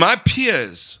 Because my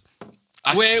peers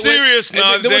are serious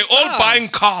now. They're all buying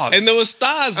cars. And there were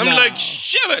stars I'm now. like,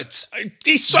 shit it.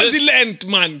 It's Swaziland,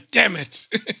 man. Damn it.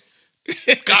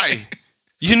 Guy,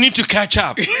 you need to catch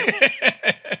up.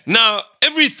 Now,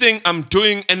 everything I'm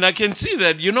doing, and I can see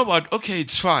that, you know what? Okay,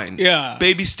 it's fine. Yeah.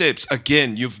 Baby steps.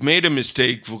 Again, you've made a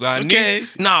mistake, Vugani. Okay.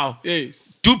 Now, yes.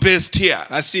 Do best here.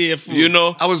 I see it.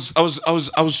 I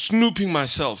was snooping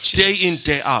myself day in,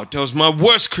 day out. I was my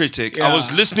worst critic. Yeah. I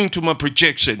was listening to my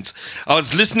projections. I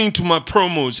was listening to my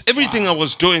promos. Everything I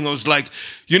was doing, I was like,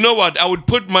 you know what? I would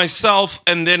put myself,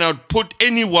 and then I'd put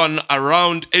anyone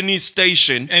around any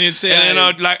station, and you'd say, and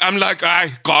then I'm like,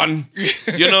 gone.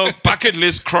 Bucket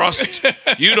list crossed.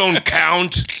 You don't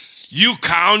count. You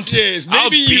count. Yes, maybe I'll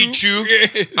beat you.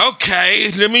 Yes. Okay,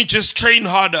 let me just train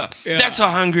harder. Yeah. That's how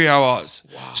hungry I was.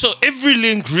 Wow. So every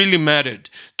link really mattered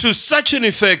to such an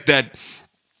effect that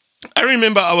I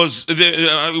remember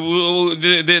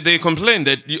they complained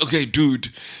that, okay, dude,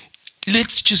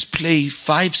 let's just play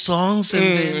 5 songs and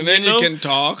then you can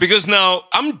talk. Because now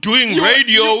I'm doing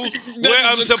radio where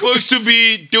I'm supposed to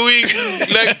be doing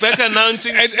like back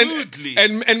announcing smoothly.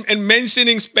 And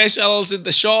mentioning specials at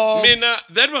the show.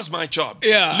 That was my job.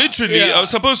 Yeah. Literally, yeah. I was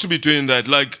supposed to be doing that.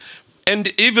 And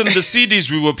even the CDs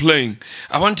we were playing,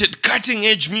 I wanted cutting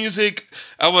edge music.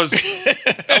 I wanted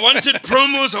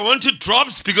promos. I wanted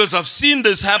drops because I've seen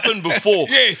this happen before.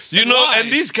 Yes,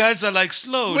 and these guys are like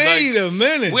slow. Wait a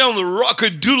minute. We're on the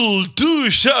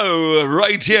Rock-a-Doodle-Doo show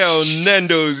right here on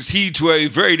Nando's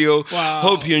Heatwave Radio. Wow.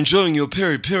 Hope you're enjoying your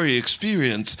peri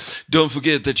experience. Don't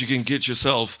forget that you can get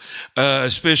yourself a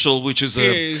special, which is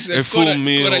a full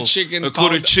meal. A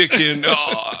quarter chicken.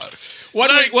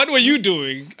 What were you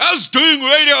doing? I was doing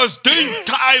radio. I was doing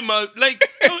time.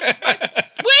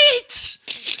 Wait.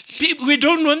 People, we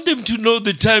don't want them to know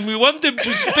the time. We want them to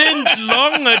spend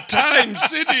longer time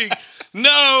sitting.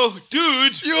 No,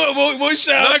 dude. You were more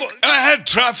sharp. I had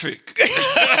traffic.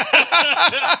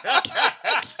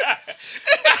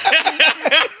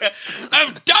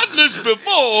 I've done this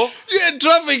before. You had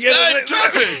traffic. I had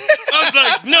traffic. I was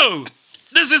like, no,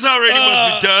 this is how radio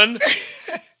must be done.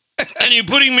 And you're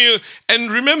putting me...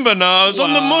 And remember now, I was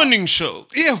on the morning show.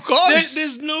 Yeah, of course.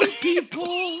 There's no people.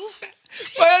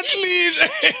 But at least...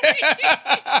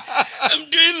 I'm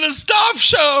doing the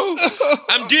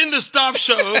staff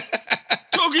show.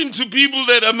 Talking to people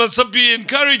that I must be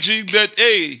encouraging that,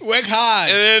 hey... Work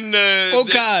hard. And then...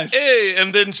 Focus.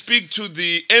 And then speak to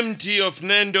the MD of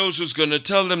Nando's who's going to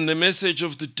tell them the message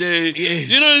of the day.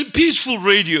 Yes. Peaceful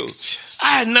radio. Yes.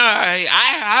 I'm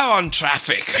on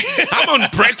traffic. I'm on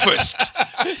breakfast.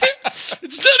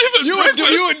 It's not even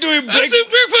breakfast. You were doing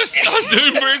breakfast. I was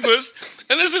doing breakfast.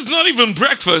 And this is not even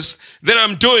breakfast that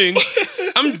I'm doing.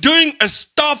 I'm doing a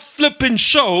staff flipping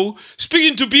show,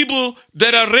 speaking to people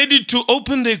that are ready to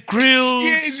open their grills.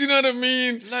 Yes, you know what I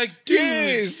mean? Like, dude.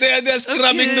 Yes, they're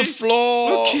scrubbing the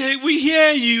floor. Okay, we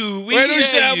hear you.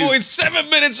 It's 7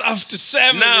 minutes after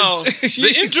 7. Now,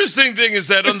 the interesting thing is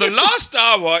that on the last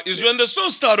hour is when the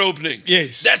stores start opening.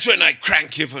 Yes. That's when I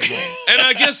crank even more. And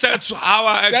I guess that's how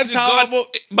I got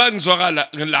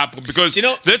because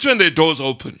that's when the doors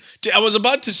open. I was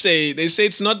about to say, they say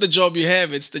it's not the job you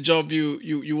have, it's the job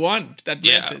you want that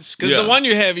matters. Because the one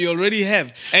you have, you already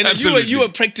have. And you were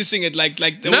practicing it like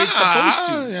the way it's supposed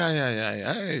to.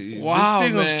 Yeah. Wow,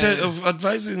 this thing of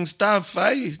advising staff,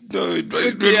 it will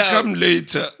come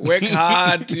later. Work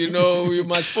hard, you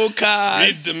must focus.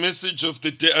 Read the message of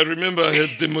the day. I remember I had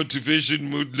the motivation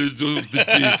mood of the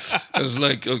day. I was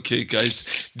like, okay,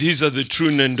 guys, these are the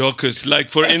true Nandokas. Like,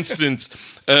 for instance,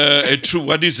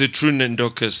 what is a true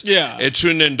Nandokas? Yeah. A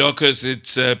true Nandokas,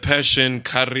 it's passion,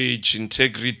 courage,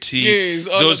 integrity. Yes,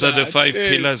 those are the 5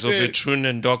 pillars of a true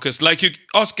Nandokas. Like, you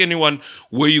ask anyone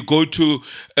where you go to,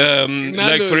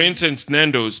 like, for instance,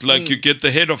 Nando's, like, you get the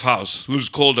head of house, who's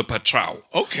called a patrao.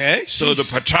 Okay. So the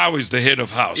patrao is the head of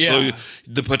house. Yeah. So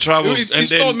the patrao is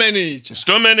store manager.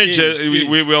 Store manager, Yes,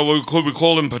 we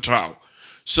call him patrao.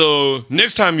 So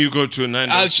next time you go to a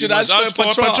Nando's, I should ask for a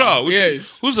patrao.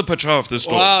 Yes. Who's the patrao of the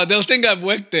store? Wow, they'll think I've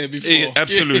worked there before.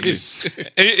 Absolutely. Yes.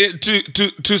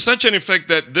 To such an effect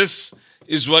that this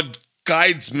is what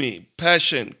guides me: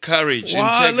 passion, courage,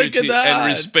 integrity, and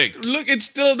respect. Look, it's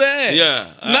still there. Yeah,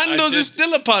 Nando's is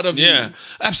still a part of you. Yeah,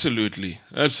 absolutely.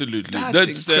 That's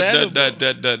incredible.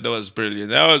 That was brilliant.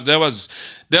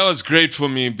 That was great for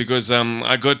me because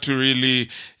I got to really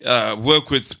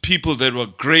work with people that were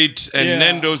great, and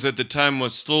Nando's at the time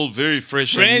was still very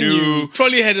fresh and new.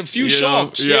 Probably had a few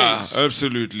shops. Yes. Yeah,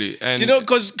 absolutely. And do you know,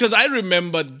 because I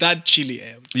remember that Chilli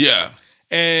M. Yeah.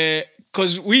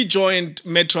 Because we joined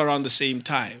Metro around the same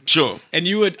time. Sure. And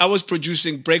I was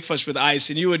producing Breakfast with Ice,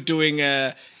 and you were doing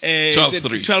 12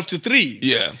 to 3.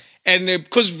 Yeah. And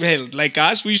because, like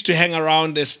us, we used to hang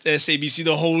around SABC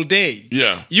the whole day.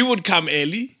 Yeah. You would come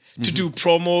early to do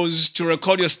promos, to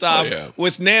record your stuff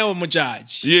with Neo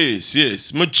Mujaj. Yes.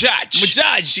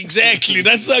 Mujaj, exactly.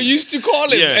 That's how you used to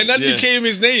call him. And that became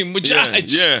his name,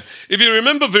 Mujaj. Yeah. If you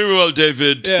remember very well,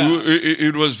 David,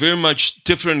 it was very much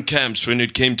different camps when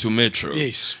it came to Metro.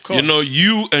 Yes, of course. You know,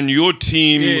 you and your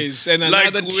team. Yes, and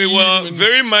another team. We were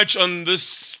very much on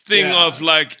this thing of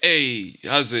like, hey,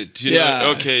 how's it? You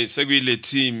know, okay, Segwile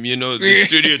team, you know, the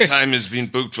studio time has been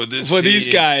booked for this For these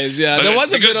guys, But there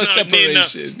was a bit of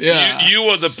separation. You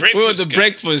were the breakfast. We were the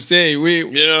breakfast day.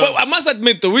 But I must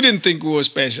admit, though, we didn't think we were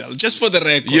special. Just for the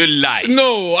record. You lied.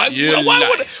 No,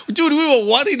 dude, we were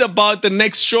worried about the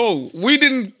next show. We're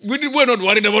not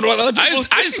worried about what other people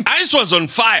think. Ice was on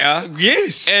fire.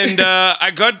 Yes. And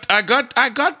I got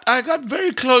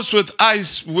very close with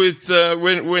Ice with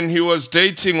when he was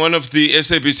dating one of the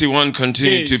SABC One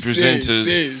continuity presenters.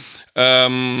 Yes.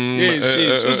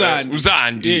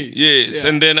 Uzandi. Yes.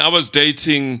 And then I was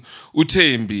dating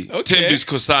Utembi, Tembi's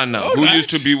Kosana, who used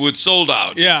to be with Sold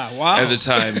Out. Yeah, wow. At the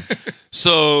time.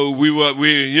 So we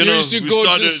used to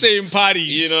go to the same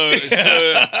parties. You know,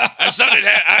 so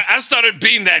I started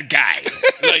being that guy.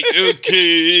 Like,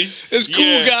 okay, it's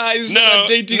cool guys that are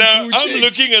dating cool chicks. I'm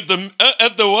looking at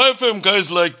the YFM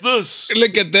guys like this.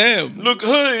 Look at them. Look,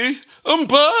 hey, I'm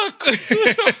back.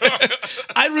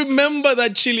 I remember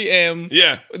that Chilli M.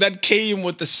 Yeah. That came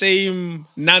with the same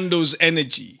Nando's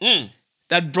energy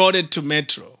that brought it to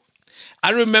Metro.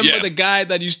 I remember the guy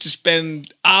that used to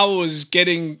spend hours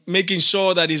making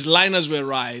sure that his liners were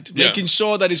right, making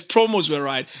sure that his promos were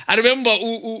right. I remember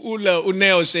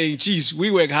Uneo saying, geez, we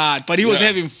work hard, but he was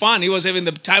having fun. He was having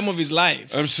the time of his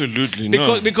life. Absolutely.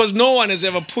 Because no one has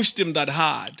ever pushed him that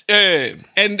hard. Yeah.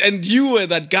 And you were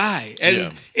that guy.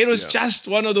 And it was just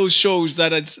one of those shows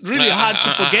that it's really hard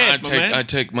to forget, man. I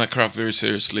take my craft very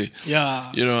seriously.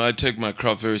 Yeah. You know, I take my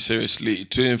craft very seriously.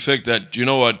 To in fact that, you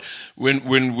know what, when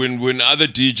other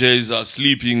DJs are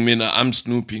sleeping, I'm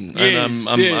snooping. And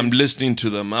I'm listening to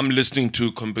them. I'm listening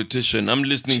to competition. I'm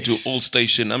listening to all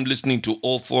station. I'm listening to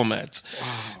all formats.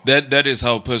 Wow. That is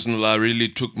how personal I really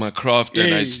took my craft,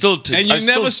 and I still take. And you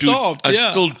never stopped. I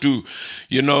still do.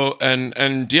 You know, and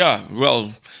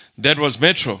well, that was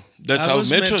Metro. That's how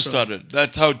Metro started.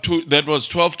 That's how that was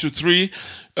 12 to 3.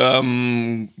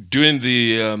 Doing what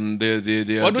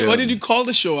did you call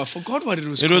the show? I forgot what it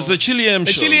was called. It was the Chilli M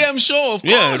show. The Chilli M show, of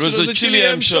course. Yeah, it was the Chilli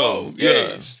M show.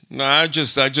 Yes. No, I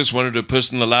just wanted to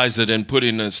personalize it and put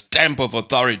in a stamp of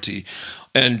authority,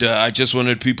 and I just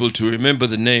wanted people to remember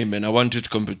the name, and I wanted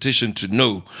competition to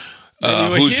know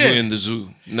who's who in the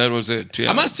zoo. And that was it.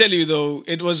 Yeah. I must tell you though,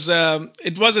 it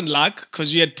wasn't luck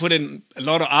because you had put in a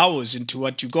lot of hours into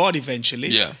what you got eventually.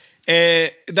 Yeah.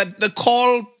 That the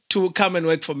call to come and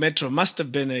work for Metro must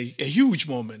have been a huge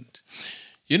moment.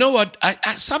 You know what?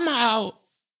 I somehow,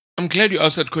 I'm glad you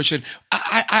asked that question.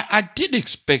 I did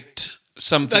expect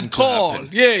something that call. To happen.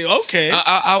 Yeah, okay.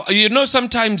 You know,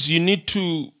 sometimes you need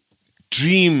to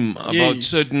dream about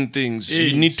certain things.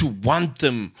 You need to want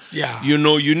them. Yeah. You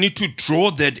know, you need to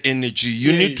draw that energy.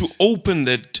 You need to open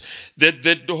that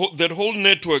whole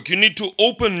network. You need to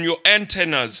open your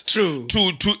antennas. True.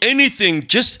 To anything,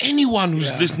 just anyone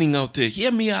who's listening out there.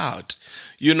 Hear me out.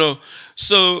 You know.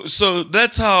 So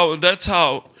that's how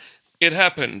It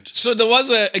happened. So there was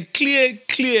a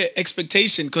clear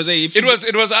expectation because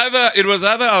it was either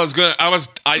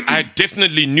I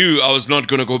definitely knew I was not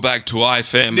going to go back to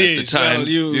IFM at the time.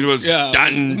 It was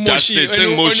done, dusted,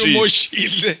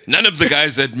 moshi. None of the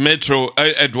guys at Metro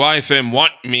at YFM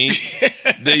want me.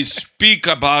 They speak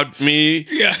about me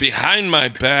behind my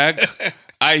back.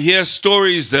 I hear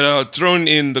stories that are thrown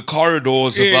in the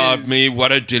corridors about me,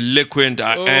 what a delinquent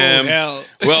I am. Hell.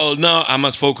 Well, now I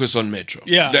must focus on Metro.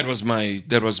 Yeah. That was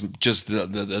just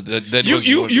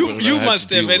you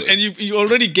must have, and you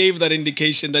already gave that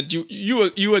indication that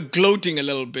you were gloating a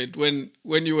little bit when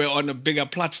you were on a bigger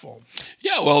platform.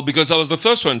 Yeah, well, because I was the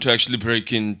first one to actually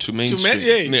break into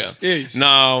mainstream. Yes.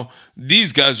 Now,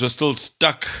 these guys were still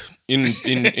stuck in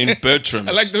Bertram's.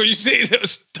 I like the way you say they were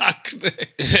stuck there.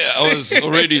 Yeah, I was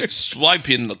already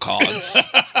swiping the cards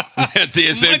at the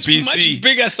SABC. Much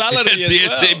bigger salary at the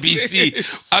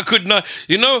SABC. I could not.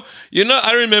 You know.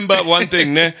 I remember one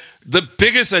thing. The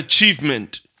biggest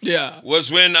achievement.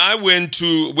 Was when I went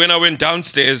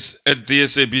downstairs at the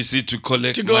SABC to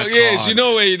collect my card. Yes, you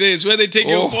know where it is, where they take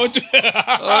your photo.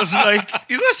 I was like,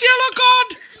 is this yellow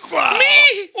card? Wow.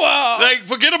 Me? Wow. Like,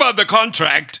 forget about the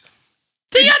contract.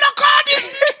 The yellow card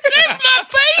is my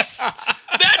face.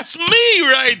 That's me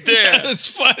right there. That's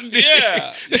funny.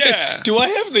 Yeah. Do I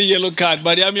have the yellow card,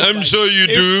 buddy? I'm sure you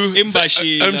do. I'm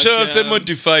sure I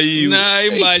modify you. But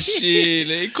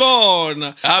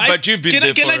you've been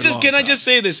there for a long time. Can I just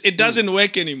say this? It doesn't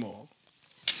work anymore.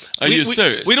 Are you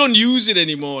serious? We don't use it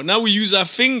anymore. Now we use our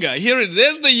finger.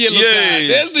 There's the yellow card.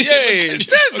 There's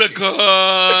the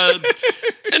card.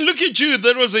 And look at you.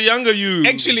 That was a younger you.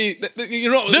 Actually,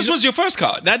 this was your first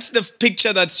card. That's the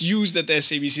picture that's used at the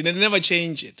SABC. They never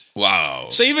change it. Wow.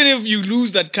 So even if you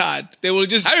lose that card, they will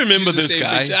just. I remember this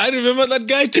guy. Picture. I remember that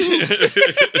guy too.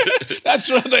 That's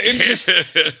rather interesting.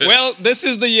 Well, this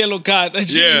is the yellow card that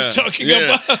she was talking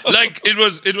about. Like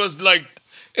it was like.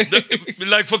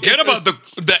 Forget about the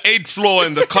 8th floor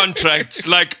and the contracts.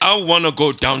 Like, I want to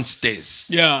go downstairs.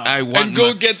 Yeah, I want and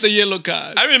go get the yellow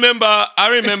card. I remember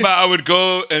I would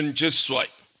go and just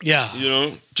swipe. Yeah,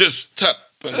 just tap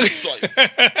and swipe.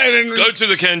 And then go to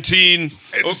the canteen.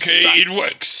 Okay, it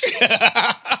works.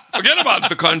 Forget about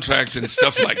the contract and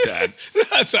stuff like that.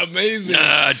 That's amazing.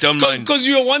 Nah, don't mind. Because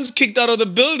you were once kicked out of the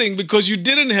building because you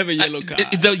didn't have a yellow card.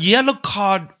 The yellow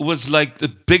card was like the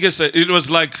biggest. It was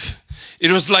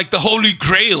like the Holy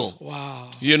Grail. Wow.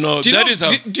 Do you know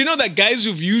that guys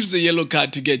who've used the yellow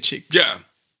card to get chicks? Yeah.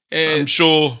 I'm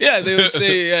sure. Yeah, they would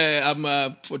say, I'm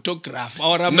a photographer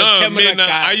or I'm a camera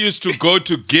guy. I used to go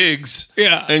to gigs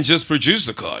and just produce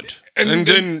the card. And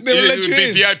then they will let you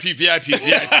in. VIP.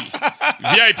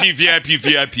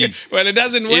 VIP. Well, it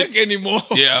doesn't work anymore.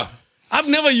 Yeah. I've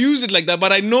never used it like that,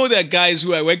 but I know there are guys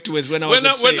who I worked with when I was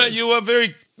at sales. When you were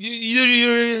very...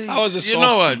 I was a softie. You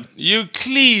know what? You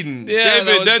clean, yeah,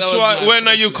 David. That's why. When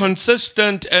are you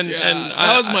consistent? And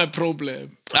that was my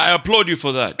problem. I applaud you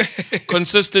for that.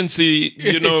 Consistency.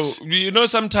 You know.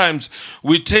 Sometimes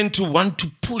we tend to want to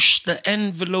push the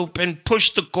envelope and push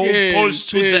the goalpost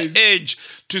to the edge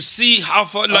to see how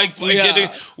far. Like we're getting.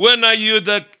 When are you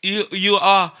that you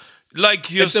are?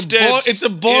 Like your steps. It's a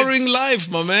boring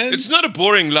life, my man. It's not a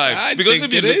boring life because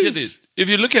if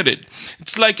you look at it,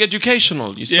 it's like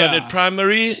educational. You start at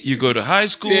primary, you go to high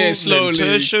school, slowly,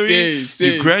 then tertiary,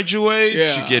 you graduate,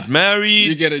 you get married,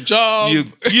 you get a job.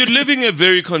 You're living a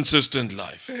very consistent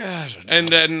life. Yeah, and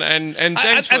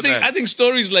thanks for that. I think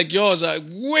stories like yours are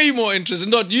way more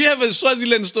interesting. You have a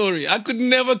Swaziland story. I could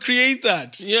never create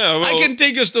that. Yeah, well, I can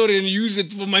take your story and use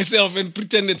it for myself and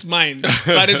pretend it's mine,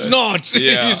 but it's not.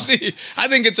 You see, I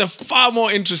think it's a far more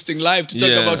interesting life to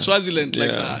talk about Swaziland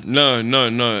like that.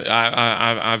 No.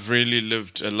 I've really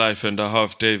lived a life and a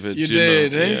half, David. You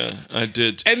did, eh? Yeah, I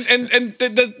did. And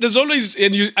there's always,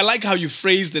 I like how you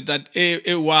phrased it, that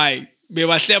why. And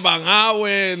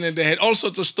they had all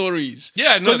sorts of stories.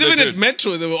 Yeah, because even at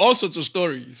Metro, there were all sorts of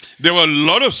stories. There were a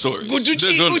lot of stories.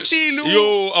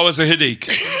 I was a headache.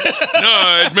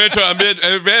 No, at Metro, I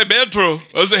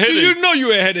was a headache. Do you know you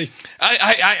were a headache?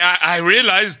 I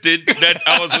realized that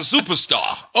I was a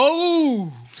superstar.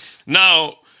 Oh.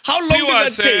 Now, how long did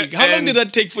that take? How long did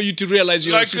that take for you to realize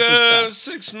you were a superstar? Like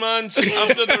 6 months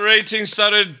after the ratings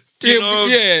started.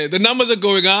 The numbers are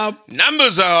going up.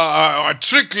 Numbers are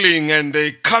trickling and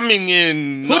they're coming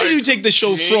in. Who did you take the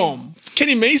show from?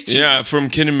 Kenny Mason? Yeah, from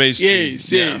Kenny Mason.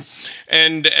 Yes.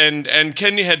 And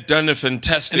Kenny had done a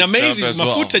fantastic job as well.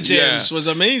 Mafuta James was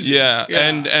amazing. Yeah.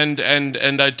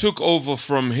 And I took over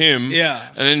from him. Yeah.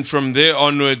 And then from there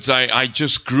onwards, I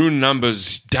just grew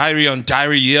numbers, diary on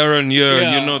diary, year on year.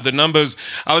 Yeah. The numbers.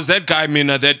 I was that guy,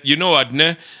 Mina, that, you know what,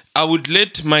 ne? I would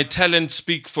let my talent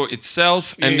speak for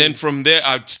itself, and then from there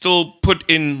I'd still put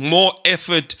in more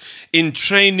effort in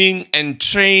training and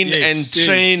train and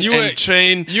train and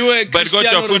train. You were but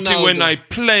Cristiano Ronaldo. when I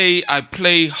play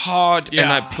hard and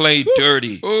I play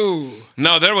dirty. Ooh.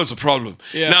 Now there was a problem.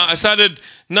 Now I started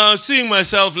seeing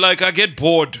myself like I get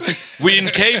bored. We're in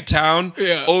Cape Town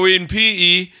or we're in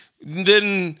PE.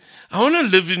 Then I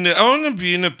want to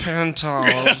be in a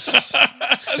penthouse.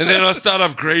 And then I start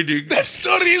upgrading. That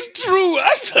story is true.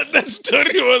 I thought that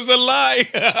story was a lie.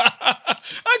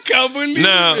 I can't believe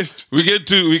it. We get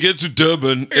to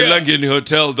Durban, Elangeni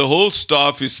Hotel. The whole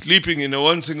staff is sleeping in a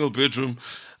one single bedroom.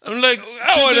 I'm like,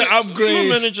 I want to upgrade.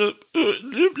 Manager, let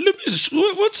me.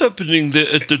 What's happening there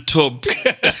at the top?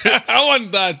 I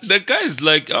want that. The guy's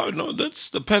like, oh no,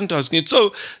 that's the penthouse.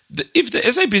 So, if the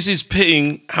SABC is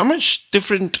paying, how much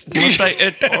different must I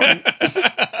add on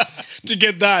to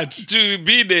get that to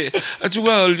be there? I said,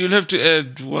 well, you'll have to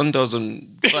add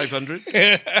 1,500.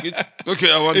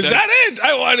 Okay, I want that. Is that it?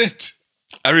 I want it.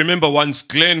 I remember once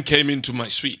Glenn came into my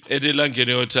suite at the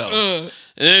Elangeni Hotel, and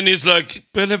then he's like,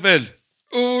 Pele.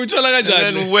 And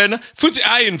then when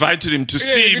I invited him to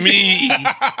see me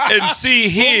and see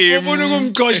him. The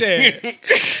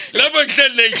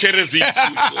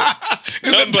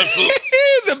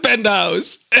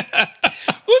penthouse.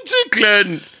 What's it,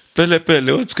 Glenn? Pele,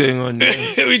 what's going on here?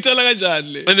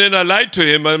 And then I lied to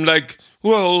him. I'm like,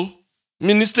 well,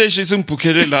 Minister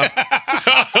Shizumpukelela.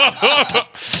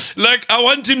 Like, I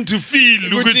want him to feel.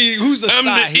 Who's the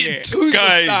star here? Who's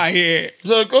the star here?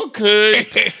 Like, okay.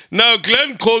 Now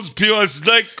Glenn calls Pius.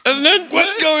 Like, and then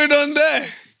what's going on there?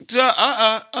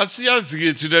 I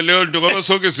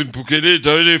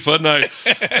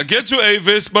get to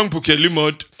Avis, no.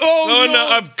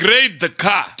 Upgrade the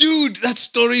car. Dude, that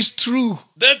story is true.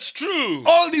 That's true.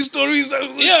 All these stories are...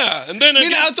 Yeah. And then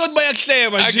I thought by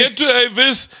I get to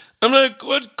Avis. I'm like,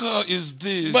 what car is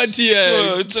this? But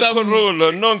it's a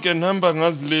Corolla. No can number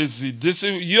as lazy. This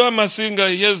you are my singer.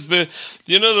 Here's the,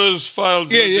 those files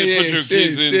that they put your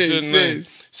keys in.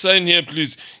 Sign here,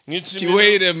 please.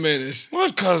 Wait a minute.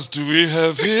 What cars do we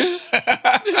have here?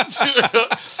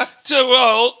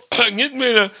 Well,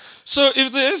 so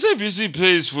if the SABC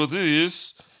pays for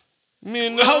this,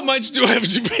 how much do I have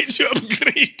to pay to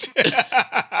upgrade?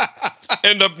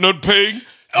 End up not paying.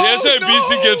 The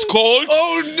SABC gets called.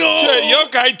 Oh no! Your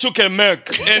guy took a Mac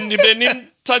and then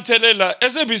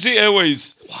SABC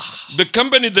Airways, the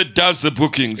company that does the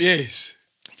bookings,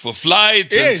 for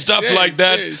flights and stuff like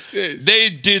that, they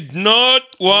did not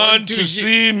want to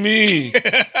see me.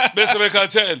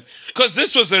 Because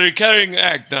this was a recurring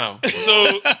act now.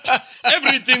 So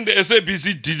everything the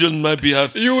SABC did on my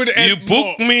behalf, you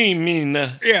book more. me,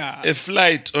 a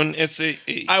flight on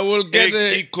SAA. I will get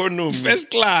economy. First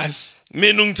class.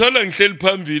 Mina ngithola ngihleli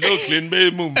phambili oGlenn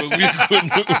beyimumba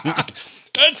kwi-economy.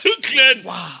 Athi uGlenn.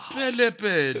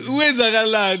 Pele.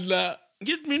 Wenzakalani la?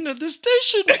 Get me at the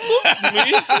station. Book me.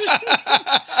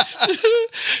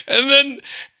 And then,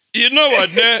 you know what?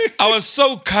 I was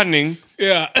so cunning.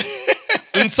 Yeah.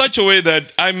 In such a way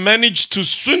that I managed to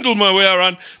swindle my way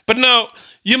around. But now,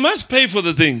 you must pay for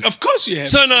the things. Of course you have.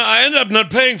 So now I end up not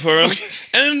paying for them.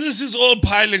 And this is all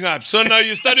piling up. So now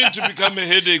you're starting to become a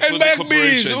headache for the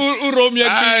corporation.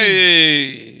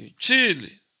 Aye, Chilli.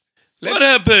 What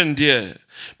happened here?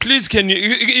 Please, can you...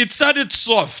 It started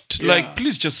soft. Like,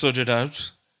 please just sort it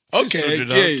out. Okay,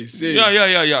 yes. Yeah.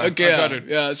 Okay, I got it.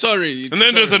 Yeah, sorry. And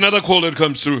then there's another call that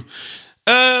comes through.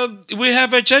 We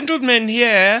have a gentleman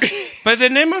here by the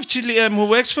name of Chilli M who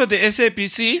works for the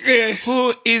SABC,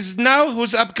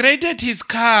 who's upgraded his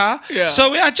car. Yeah.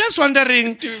 So we are just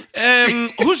wondering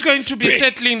who's going to be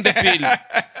settling the bill.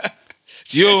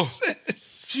 Yo,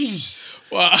 jeez.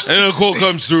 Wow. And a call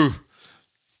comes through.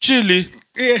 Chilli.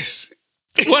 Yes.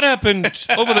 What happened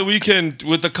over the weekend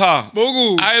with the car?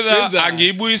 Either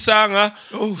angibuyisanga.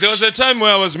 There was a time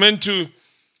where I was meant to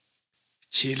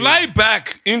fly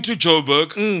back into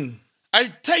Joburg.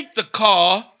 I take the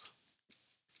car,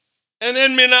 and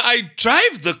then I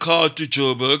drive the car to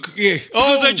Joburg. Yeah.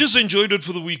 Because I just enjoyed it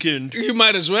for the weekend. You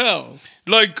might as well.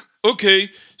 Like, okay,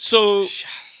 so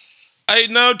I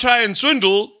now try and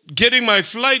swindle getting my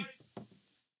flight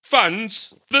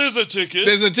funds. There's a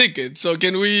ticket. So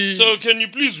can you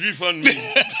please refund me?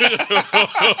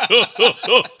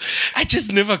 I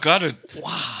just never got it.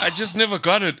 Wow. I just never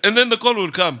got it. And then the call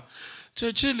would come.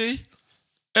 So Chilli,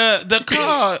 the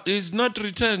car is not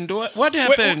returned. What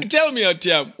happened? Tell me,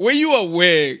 Atiam, were you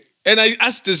aware, and I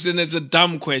asked this and it's a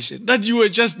dumb question, that you were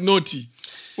just naughty?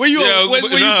 Were you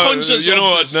conscious you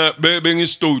know of this? what? Being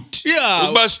stout.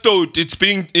 Yeah. Stout.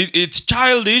 It's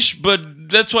childish, but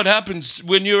that's what happens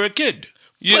when you're a kid.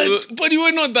 But you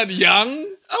were not that young.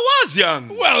 I was young.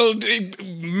 Well,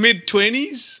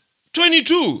 mid-20s.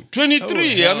 22,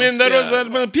 23. I mean, that was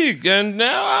at my peak. And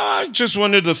now I just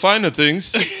wanted the finer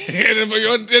things.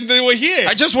 And they were here.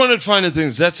 I just wanted finer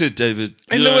things. That's it, David.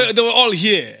 And they were all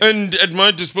here. And at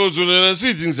my disposal, and I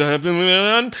see things are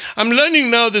happening. I'm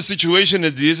learning now the situation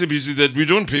at the SABC that we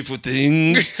don't pay for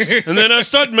things. And then I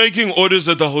start making orders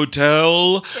at the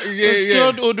hotel. I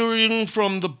start ordering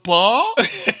from the bar.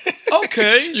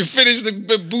 Okay. You finish the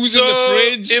booze in the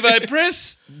fridge. If I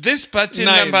press this button,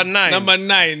 number 9. Number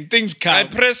 9, things come. I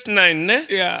press 9, ne?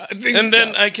 Yeah, and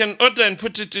then I can order and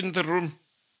put it in the room.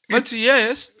 But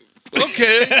yes.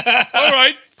 Okay. All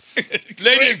right.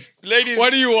 Ladies.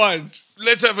 What do you want?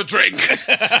 Let's have a drink.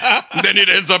 Then it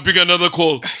ends up being another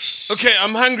call. Okay,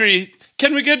 I'm hungry.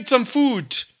 Can we get some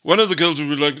food? One of the girls will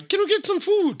be like, can we get some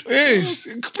food? Yes.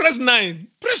 Press 9.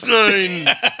 Press 9.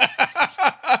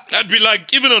 I'd be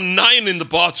like, even on 9 in the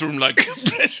bathroom, like.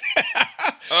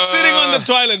 Sitting on the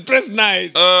toilet, press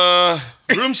 9.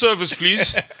 Room service,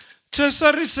 please.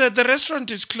 Sorry, sir, the restaurant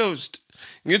is closed.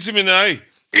 Okay,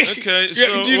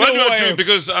 so what do I do?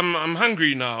 Because I'm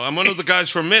hungry now. I'm one of the guys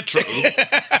from Metro.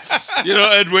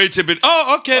 I'd wait a bit.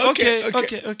 Oh, okay.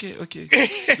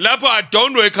 Lapo, I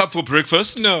don't wake up for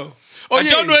breakfast. No. I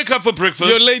don't wake up for breakfast.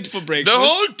 You're late for breakfast. The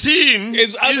whole team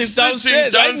is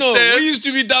downstairs. I know. We used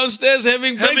to be downstairs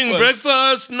having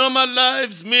breakfast, normal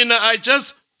lives. I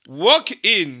just walk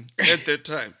in at that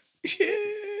time.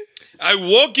 I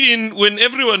walk in when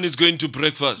everyone is going to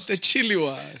breakfast. The chilly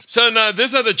one. So now,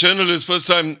 these are the journalists, first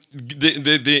time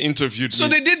they interviewed me. So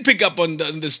they did pick up on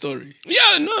the story?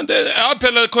 Yeah, no, our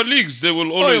fellow colleagues, they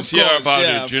will always hear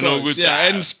about it,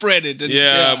 and spread it. And,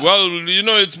 well,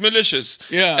 it's malicious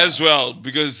as well,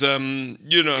 because, But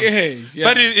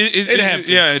it happens.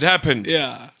 Yeah, it happened.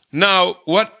 Yeah. Now,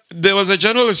 there was a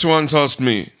journalist who once asked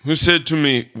me, who said to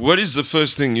me, what is the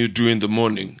first thing you do in the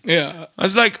morning? Yeah. I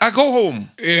was like, I go home.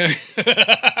 Yeah.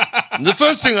 The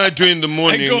first thing I do in the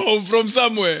morning. I go home from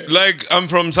somewhere. Like, I'm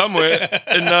from somewhere.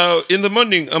 And now, in the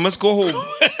morning, I must go home.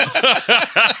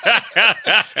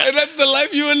 And that's the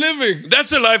life you were living.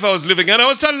 That's the life I was living. And I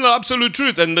was telling the absolute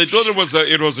truth. And they thought it was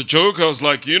a joke. I was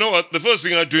like, you know what? The first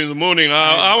thing I do in the morning,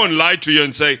 I won't lie to you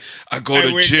and say, I go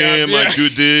to gym, I do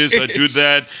this, I do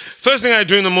that. First thing I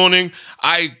do in the morning,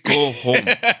 I go home.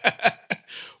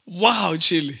 Wow,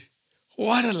 Chilli.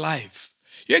 What a life.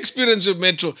 Your experience with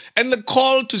Metro and the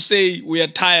call to say we are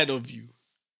tired of you.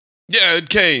 Yeah, it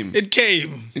came. It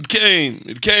came.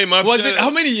 After, was it how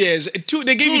many years?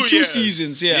 They gave you 2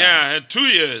 seasons, yeah. Yeah, I had 2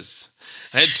 years.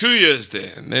 I had 2 years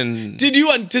there. And then, did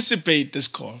you anticipate this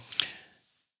call?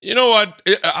 You know what?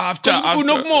 After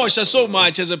Unokmosha so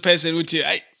much as a person with you.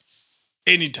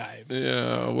 Anytime.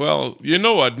 Yeah, well, you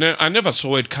know what? I never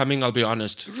saw it coming, I'll be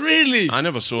honest. Really? I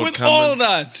never saw it coming. With all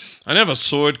that? I never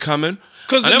saw it coming.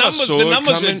 Because the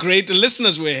numbers were great, the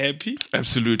listeners were happy.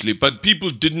 Absolutely, but people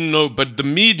didn't know. But the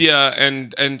media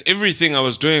and everything I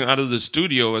was doing out of the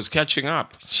studio was catching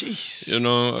up. Jeez.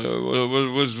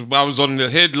 I was on the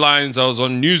headlines, I was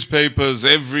on newspapers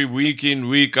every week in,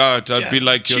 week out. I'd be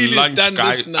like, your lunch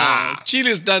guy.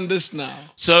 Chilli's done this now.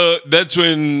 So that's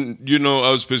when, I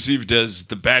was perceived as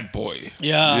the bad boy.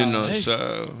 Yeah.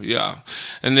 So, yeah.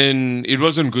 And then it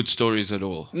wasn't good stories at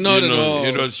all. Not at all.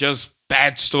 It was just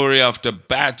bad story after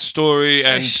bad story,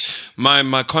 and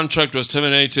my contract was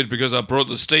terminated because I brought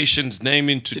the station's name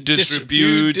into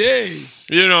disrepute.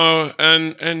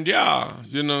 And yeah,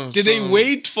 Did they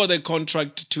wait for the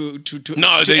contract to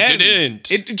No, they end? didn't.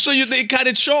 They cut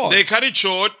it short. They cut it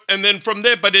short, and then from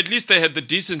there, but at least they had the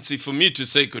decency for me to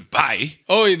say goodbye.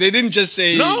 Oh, they didn't just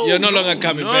say you're no longer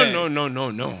coming back.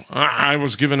 No. I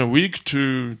was given a week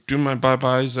to do my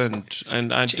bye-byes, and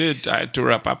I did. I had to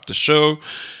wrap up the show.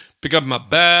 Pick up my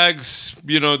bags,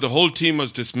 the whole team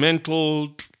was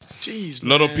dismantled. Jeez, a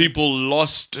lot of people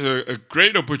lost a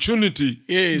great opportunity.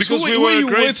 Yes. Because who were you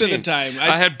with at the time?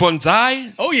 I had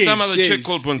Bonsai. Oh, yes. Some other chick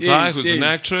called Bonsai, who's an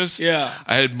actress. Yeah.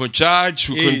 I had Mojaj,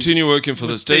 who continued working for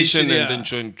the station and then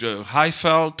joined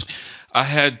Highveld. I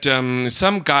had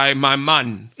some guy, my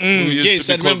man, who used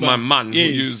to be called my man, who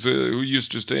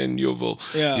used to stay in Yeovil.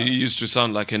 Yeah. He used to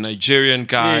sound like a Nigerian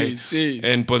guy.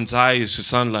 And Bonsai used to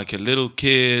sound like a little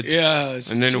kid. Yes.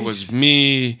 And then it was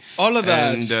me. All of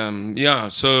that. And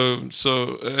so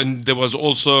and there was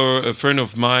also a friend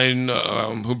of mine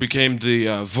who became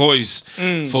the voice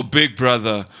for Big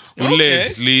Brother,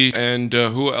 Leslie, and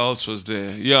who else was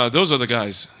there? Yeah, those are the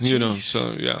guys,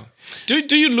 so yeah.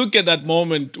 Do you look at that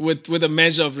moment with a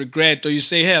measure of regret, or you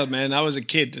say, hell, man, I was a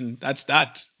kid and that's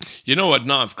that? You know what?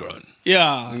 Now I've grown.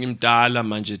 Yeah. David.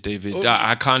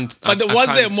 I can't. But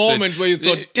was there a moment where you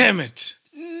thought, damn it?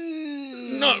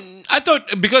 No. I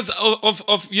thought because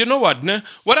of you know what, ne?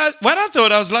 What I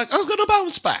thought, I was like, I was gonna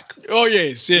bounce back. Oh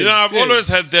yes. You know, I've always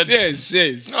had that. Yes.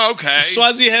 Okay.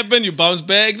 Swazi happened, you bounce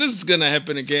back. This is gonna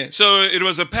happen again. So it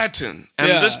was a pattern, and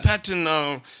this pattern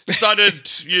now started,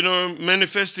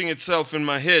 manifesting itself in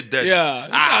my head. That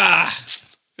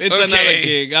it's another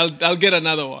gig. I'll get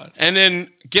another one. And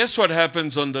then guess what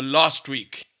happens on the last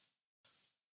week?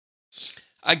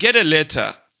 I get a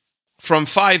letter from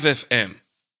 5FM.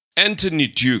 Anthony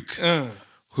Duke,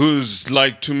 who's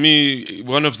like, to me,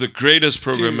 one of the greatest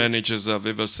program managers I've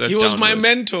ever sat down with. He was my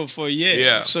mentor for years.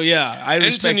 Yeah. So I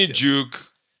respect Anthony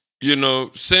Duke,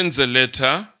 sends a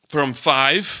letter from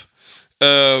 5.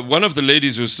 One of the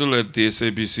ladies who's still at the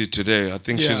SABC today, I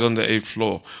think she's on the 8th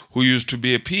floor, who used to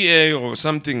be a PA or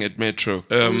something at Metro.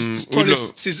 Probably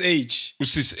his age.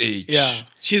 His age. Yeah.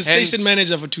 She's station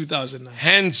manager for 2009.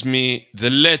 Hands me the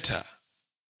letter.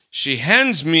 She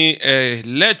hands me a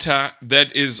letter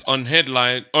that is on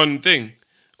headline, on thing,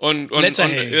 on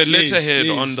letterhead, letterhead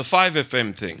on the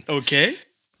 5FM thing. Okay.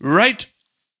 Right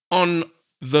on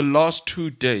the last 2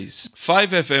 days,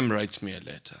 5FM writes me a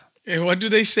letter. Hey, what do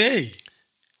they say?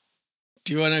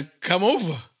 Do you want to come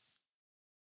over?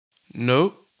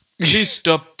 No. Please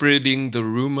stop spreading the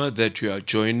rumor that you are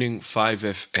joining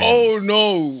 5FM. Oh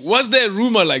no. Was there a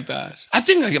rumor like that? I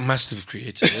think I must have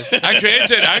created it. I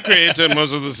created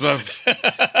most of the stuff.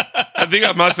 I think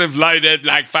I must have lied at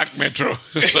like fuck Metro.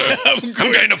 So I'm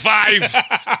going to 5.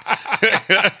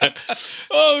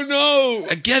 Oh no.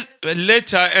 I get a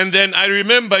letter and then I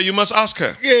remember you must ask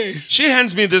her. Yes. She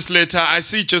hands me this letter. I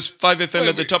see just 5FM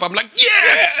at the top. I'm like,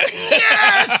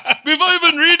 yes! Before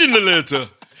even reading the letter.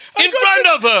 In front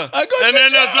of her. I got and the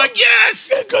then job. I was like, yes!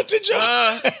 I got the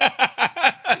job.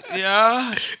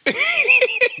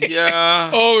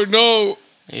 Yeah. Oh no.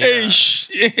 Yeah.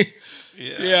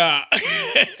 Yeah.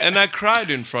 And I cried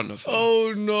in front of her.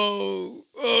 Oh no.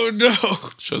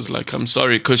 She was like, I'm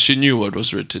sorry, because she knew what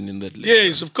was written in that letter.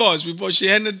 Yes, of course, before she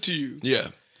handed it to you.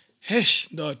 Yeah. Hey,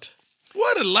 not.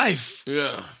 What a life.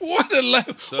 Yeah. What a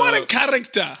life. So, what a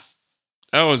character.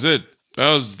 That was it.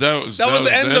 That was the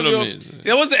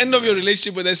end of your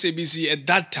relationship with SABC at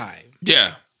that time.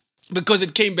 Yeah. Because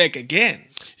it came back again.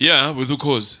 Yeah, with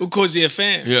Ukozi. Ukozi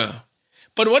FM. Yeah.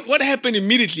 But what happened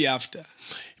immediately after?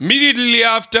 Immediately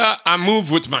after, I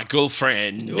moved with my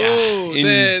girlfriend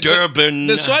in Durban.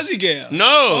 The Swazi girl? No.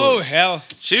 Oh, hell.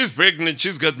 She's pregnant.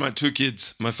 She's got my 2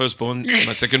 kids. My firstborn,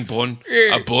 my secondborn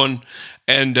are born.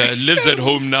 And lives at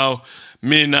home now.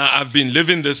 I've been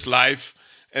living this life.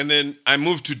 And then I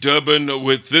moved to Durban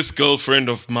with this girlfriend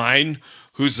of mine,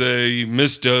 who's a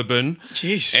Miss Durban.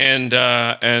 Jeez. And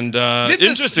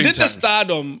interesting Did the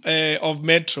stardom of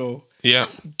Metro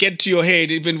get to your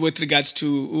head, even with regards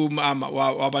to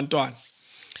Wabantwan?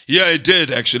 Yeah, it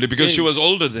did, actually, because she was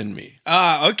older than me.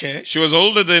 Ah, okay. She was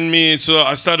older than me, so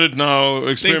I started now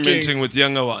experimenting with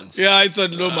younger ones. Yeah, I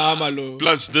thought, no, mama, lo.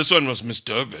 Plus, this one was Miss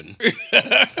Durban.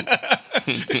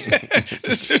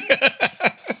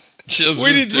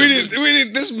 We did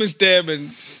this, Miss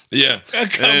Durban. Yeah.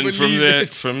 And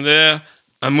from there,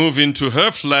 I move into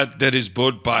her flat that is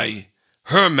bought by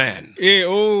her man. Yeah,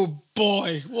 oh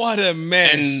boy, what a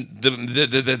mess. And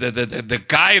the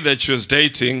guy that she was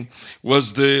dating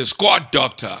was the squad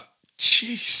doctor.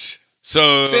 Jeez.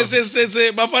 So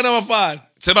Bafana.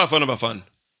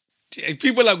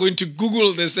 People are going to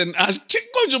Google this and ask, check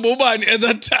at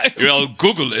that time. Well,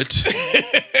 Google it.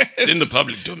 It's in the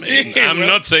public domain. I'm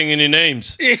not saying any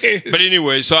names. Yes. But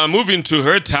anyway, so I move into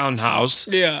her townhouse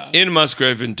in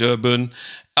Musgrave in Durban.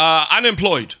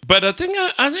 Unemployed. But I think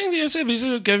the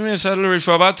SABC gave me a salary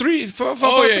for about 3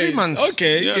 months.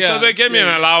 Okay. Yeah, so they gave me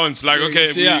an allowance. Like, okay,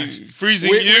 we're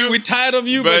freezing you. We're tired of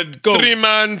you, but go. 3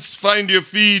 months, find your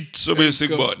feet, so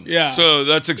basic bond. Yeah. So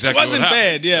that's exactly what happened.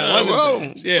 Bad. Yeah, it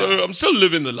wasn't bad. Yeah. So I'm still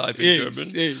living the life in Durban.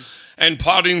 Yes. And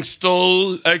partying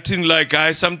still, acting like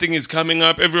Something is coming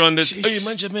up. Everyone that's, hey,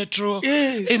 manje Metro.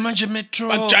 Yes. Hey, manje Metro.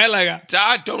 But try like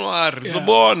that. Don't worry.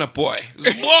 Zabona boy.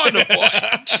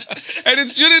 And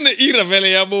it's during the era,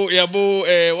 Yabo,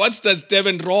 what's that,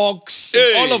 Devon Rocks,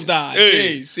 all of that.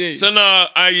 Yes. So now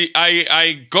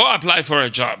I go apply for a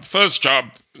job. First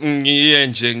job.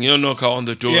 You knock on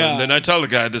the door, and then I tell the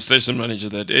guy, the station manager,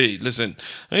 that, hey, listen,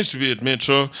 I used to be at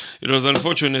Metro. It was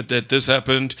unfortunate that this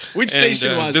happened. Which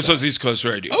station was this? That? Was East Coast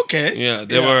Radio. Okay. Yeah,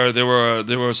 they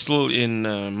were still in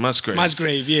Musgrave.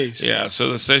 Musgrave, yes. Yeah.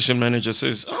 So the station manager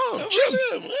says, Chilli,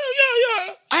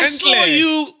 yeah.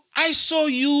 I saw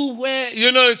you where,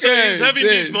 so he's having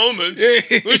these moments,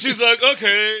 which is like,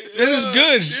 okay. This is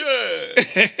good.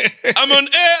 Yeah. I'm on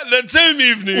air that same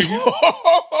evening.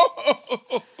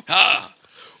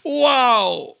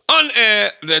 Wow. On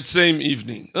air that same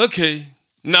evening. Okay.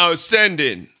 Now stand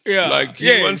in. Yeah. Like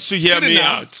he wants to hear me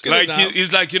out. Like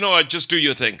he's like, you know what, just do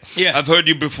your thing. Yeah. I've heard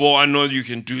you before. I know you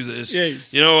can do this.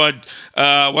 Yes. You know what?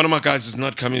 One of my guys is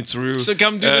not coming through. So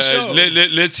come do the show.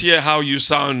 Let's hear how you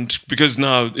sound, because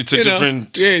now it's a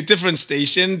different different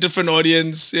station, different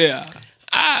audience. Yeah.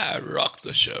 I rock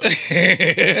the show.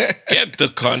 Get the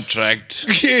contract.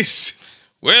 Yes.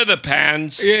 Wear the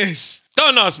pants. Yes.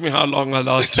 Don't ask me how long I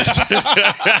lasted.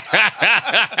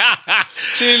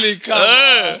 Chilli, come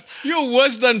on. You're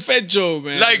worse than Fat Joe,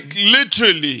 man. Like,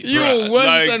 literally. You're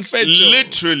worse than Fat Joe.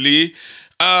 Literally.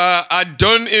 I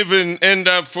don't even end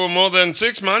up for more than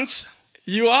 6 months.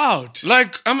 You out.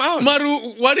 Like, I'm out.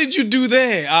 Maru, what did you do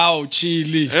there? Ow,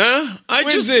 Chilli. Yeah?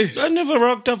 I never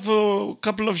rocked up for a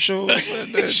couple of shows.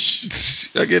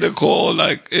 I get a call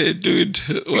like, hey, dude,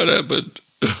 what happened?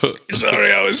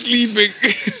 Sorry, I was sleeping.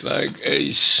 Like,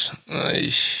 aish.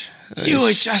 You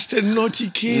were just a naughty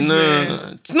kid,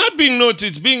 man. It's not being naughty,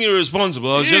 it's being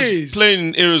irresponsible. I was just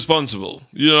plain irresponsible.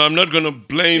 You know, I'm not going to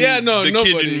blame the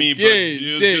kid in me, but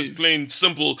it's just plain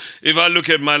simple. If I look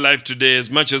at my life today, as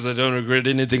much as I don't regret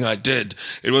anything I did,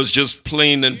 it was just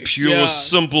plain and pure,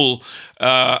 simple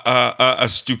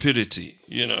stupidity,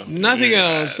 you know. Nothing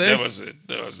else, eh?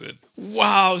 That was it.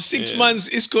 Wow, 6 months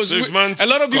East Coast. 6 months. A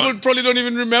lot of people probably don't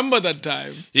even remember that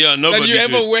time. Yeah, nobody that you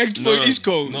ever did. worked for East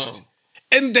Coast. No.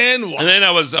 And then what? And then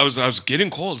I was getting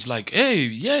calls like, hey,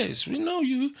 yes, we know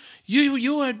you.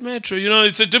 You at Metro. You know,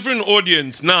 it's a different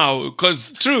audience now,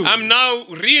 because I'm now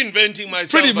reinventing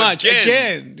myself. Pretty much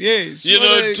again. Yes. You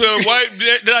know, why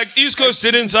like East Coast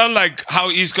didn't sound like how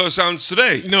East Coast sounds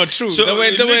today. No, true. So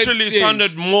it literally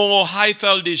sounded more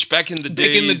Highfeldish back in the days.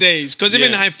 Back in the days, because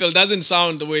even Highfeld doesn't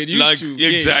sound the way it used to.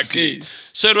 Exactly. Yes.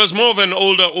 So it was more of an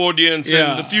older audience,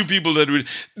 and the few people that would.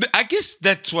 I guess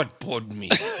that's what bored me.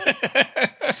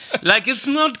 Like, it's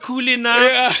not cool enough.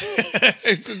 Yeah.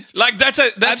 Like that's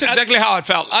exactly how it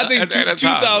felt. I think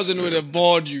 2000 would have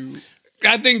bored you.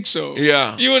 I think so.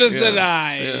 Yeah. You would have said,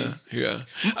 Yeah.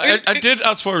 I did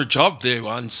ask for a job there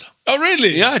once. Oh,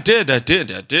 really? Yeah, I did. But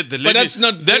that's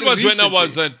not. That was recently. when I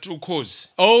was at Tukos.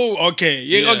 Oh,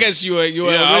 okay. I guess you were.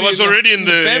 I was already in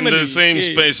the same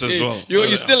space as well.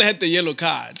 You still had the yellow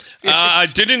card. I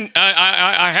didn't.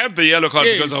 I had the yellow card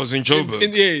because I was in Joburg.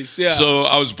 Yes, yeah. So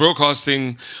I was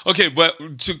broadcasting. Okay, but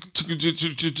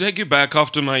to take you back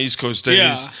after my East Coast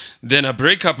days, then I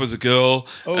break up with a girl,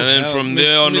 and then from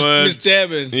there onwards, Miss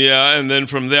Devon. Yeah, and then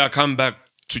from there I come back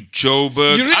to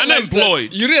Joburg,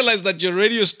 unemployed. You realize that your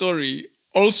radio story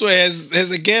also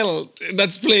has a girl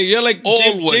that's playing. You're like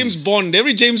James Bond.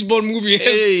 Every James Bond movie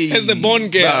has the Bond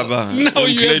girl. Baba, now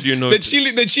you have the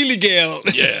Chilli girl.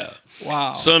 Yeah.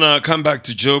 Wow. So now I come back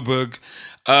to Joburg.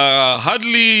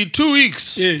 Hardly 2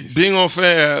 weeks being off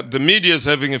air. The media's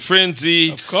having a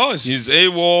frenzy. Of course. He's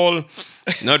AWOL,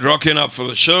 not rocking up for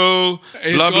the show.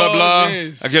 Blah, blah, blah.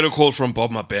 Yes. I get a call from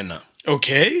Bob Mabena.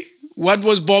 Okay. What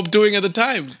was Bob doing at the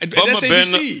time? At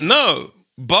SABC? No.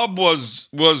 Bob was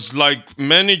like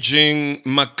managing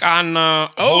Makana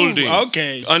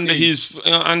Holdings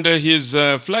under his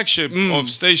flagship of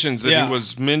stations that he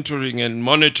was mentoring and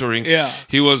monitoring. Yeah.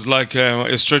 He was like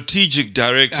a strategic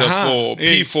director for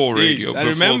P4 Radio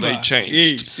before they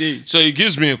changed. So he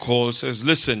gives me a call, says,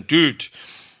 "Listen, dude,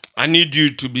 I need you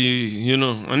to be,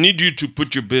 I need you to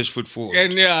put your best foot forward.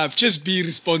 And just be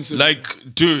responsible.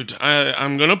 Like, dude,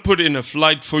 I'm going to put in a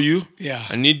flight for you. Yeah.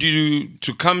 I need you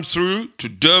to come through to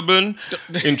Durban,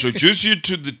 introduce you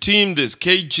to the team. There's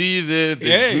KG there,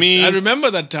 there's me. I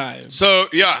remember that time. So,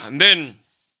 and then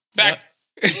back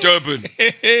to Durban.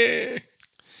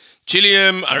 Chilli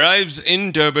M arrives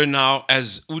in Durban now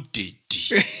as Uditi.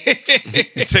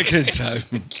 Second time.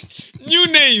 New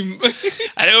name.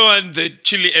 I don't want the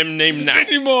Chilli M name now.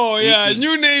 Anymore,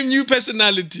 New name, new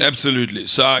personality. Absolutely.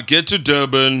 So I get to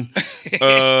Durban.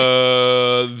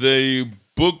 They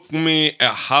book me a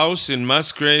house in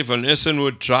Musgrave on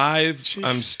Essenwood Drive. Jeez.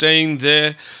 I'm staying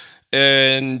there.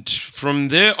 And from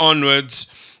there onwards,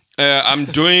 I'm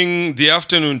doing the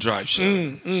afternoon drive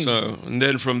show. So, and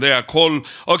then from there I call,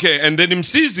 and then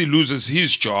Msizi loses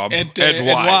his job at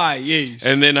Y. Yes.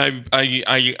 And then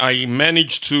I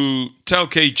managed to tell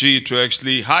KG to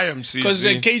actually hire Msizi. Because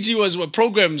KG was what,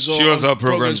 she was our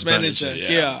programs manager.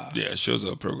 Yeah, she was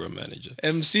our program manager.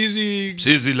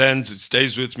 Msizi lands, it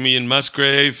stays with me in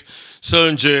Musgrave.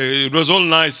 Sonje, it was all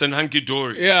nice and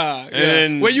hunky-dory.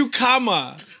 Yeah. Were you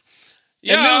calmer?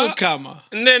 A little calmer.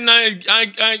 And then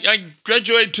I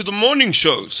graduate to the morning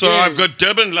show. So I've got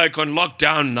Durban like on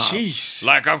lockdown now. Jeez.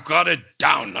 Like I've got it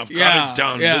down. I've got it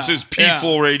down. Yeah, This is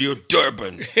P4 Radio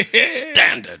Durban.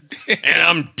 Standard. And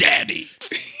I'm daddy.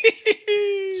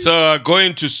 So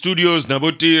going to studios,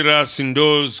 Nabotira,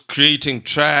 Sindos, creating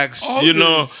tracks,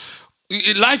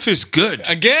 life is good.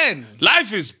 Again.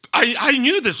 Life is, I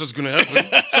knew this was going to happen.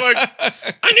 So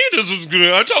I knew this was going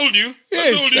to happen. I told you.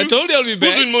 Yes, I told you I'll be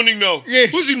back. Who's in morning now?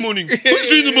 Yes. Who's in morning? Who's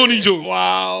doing the morning show?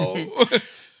 Wow.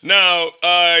 Now,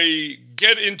 I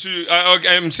get into,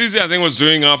 MCZ I think was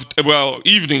doing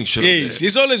evening show. Yes,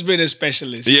 he's always been a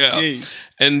specialist. Yeah. Yes.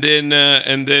 And then, the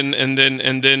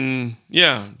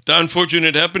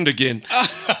unfortunate happened again.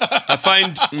 I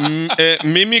find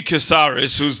Mimi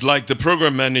Casares, who's like the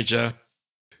program manager,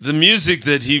 the music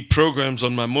that he programs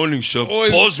on my morning show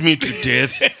bores me to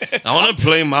death. I want to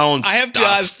play my own I have to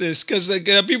ask this because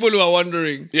there are people who are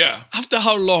wondering. Yeah. After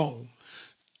how long?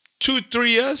 2-3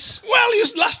 years. Well, you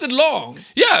lasted long.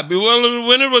 Yeah, well,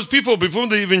 when it was before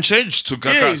they even changed to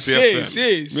Kakasi FM. Yes.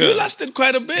 Yeah. You lasted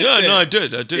quite a bit. Yeah, there. no, I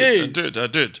did.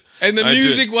 And the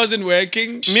music wasn't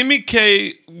working. Mimi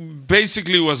K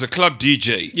basically was a club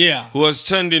DJ. Yeah. Who was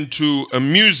turned into a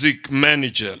music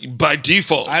manager by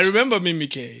default. I remember Mimi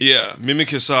K. Yeah, Mimi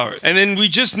Casares. And then we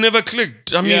just never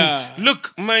clicked. I mean,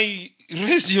 look, my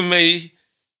resume...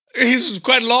 It's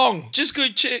quite long. Just go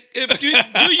check. Do you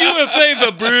a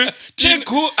favor, bro. Check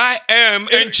who I am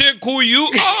and check who you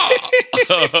are.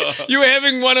 You were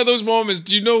having one of those moments.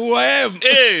 Do you know who I am?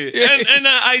 Hey, and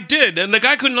I did. And the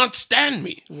guy could not stand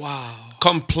me. Wow.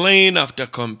 Complain after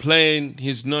complain.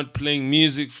 He's not playing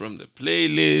music from the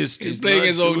playlist. He's playing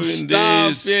his own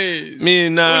stuff. Yes.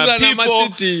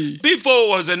 P4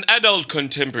 was an adult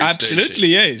contemporary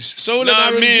Absolutely, station. yes. Soul and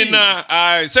R&B.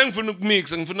 I sang for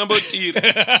mix and for number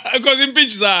because in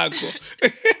pitch zakho.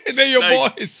 They're your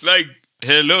boys. Like,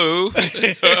 hello.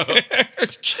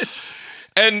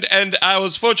 And I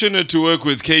was fortunate to work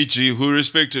with KG, who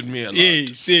respected me a lot.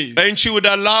 Yes. And she would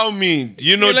allow me,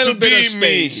 to be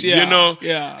space, me,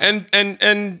 Yeah.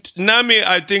 And Nami,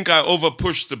 I think I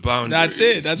over-pushed the boundary. That's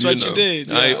it. That's what you did.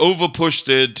 Yeah. I over-pushed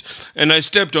it, and I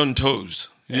stepped on toes,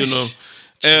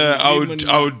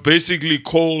 I would basically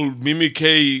call Mimi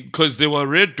K, because there were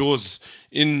red doors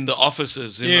in the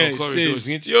offices, in our corridors.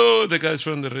 Yes. Yo, the guys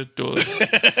from the red doors.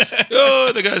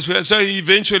 Yo, the guys from... So he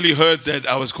eventually heard that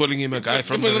I was calling him a guy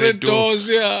from the red doors.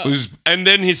 Yeah. And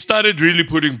then he started really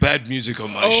putting bad music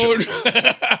on my show.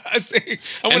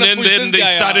 No. And then they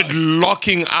started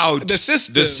locking out the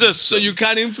system. So you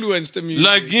can't influence the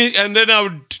music. And then I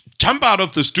would jump out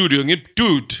of the studio and get,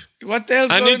 dude... What the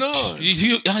hell's going on?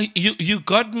 You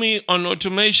got me on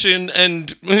automation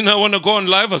and I want to go on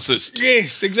live assist.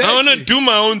 Yes, exactly. I want to do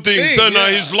my own thing. So now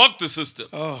he's locked the system.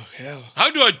 Oh, hell. How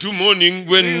do I do morning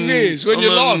when... Yes, when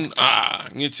you're locked.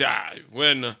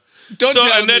 When... Don't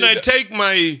tell and then me I take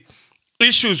my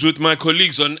issues with my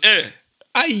colleagues on air.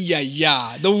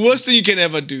 The worst thing you can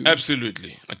ever do.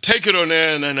 Absolutely. I take it on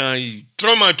air and then I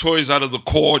throw my toys out of the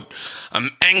court. I'm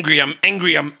angry. And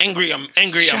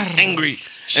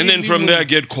then from there I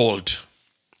get called.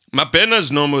 My banner's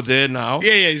no more there now.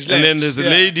 Yeah, he's left. And then there's a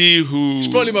lady who... It's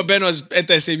probably my banner was at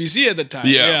the SABC at the time.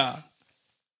 Yeah.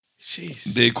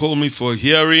 Jeez. They called me for a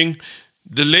hearing.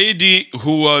 The lady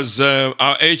who was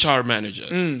our HR manager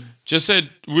just said,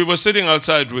 we were sitting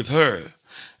outside with her.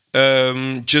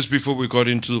 Just before we got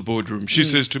into the boardroom, she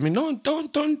says to me, "No,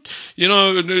 don't."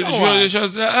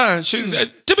 She's a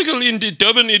typical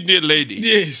Durban Indian lady.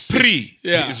 Yes,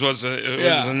 It was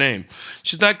a name.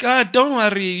 She's like, don't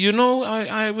worry.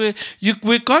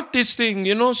 We got this thing.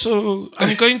 So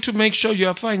I'm going to make sure you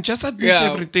are fine. Just admit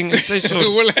everything and say sorry.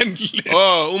 We'll handle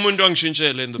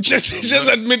it. Just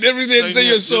admit everything and say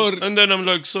you're sorry. And then I'm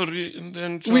like, sorry. And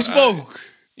then we spoke.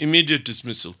 Immediate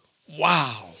dismissal.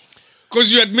 Wow.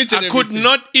 Because you admitted everything. I could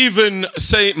not even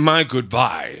say my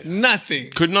goodbye.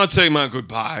 Nothing. Could not say my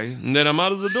goodbye. And then I'm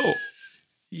out of the door.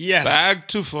 Yeah. Back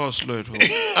to Foslo at home.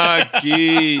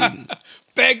 Again.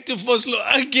 Back to Foslo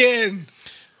again.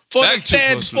 For the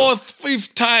third, fourth,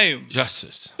 fifth time.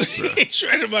 Justice.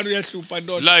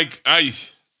 Like,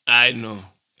 I know.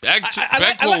 Back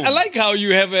home. I like how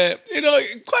you have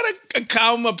quite a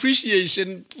calm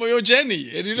appreciation for your journey.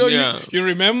 And you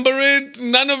remember it.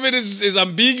 None of it is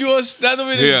ambiguous. None of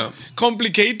it is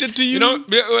complicated to you.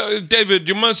 David,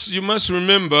 you must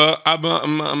remember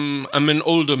I'm an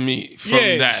older me from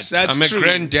that. That's I'm a true.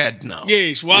 Granddad now.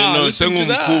 Yes, wow. Listen to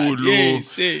that.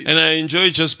 Yes. And I enjoy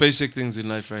just basic things in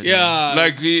life right now.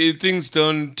 Like things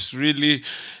don't really...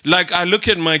 Like I look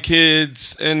at my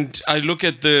kids and I look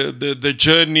at the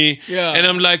journey and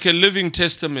I'm like a living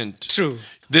testament. True.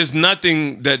 There's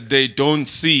nothing that they don't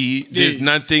see. There's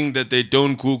nothing that they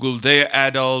don't Google. They're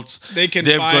adults. They've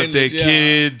got their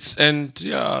kids. And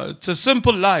it's a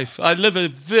simple life. I live a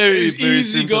very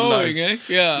simple life.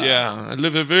 I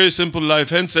live a very simple life.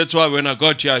 Hence, that's why when I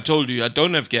got here, I told you I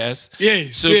don't have gas.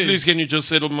 So please, can you just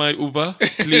settle my Uber,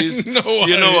 please? No worries.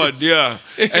 You know what? Yeah.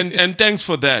 And thanks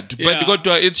for that. But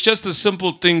it's just the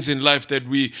simple things in life that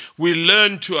we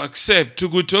learn to accept. To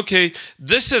go to, okay,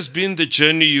 this has been the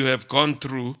journey you have gone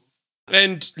through.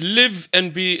 And live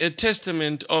and be a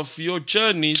testament of your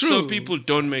journey. True. So people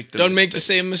don't make the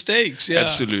same mistakes. Yeah.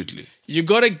 Absolutely. You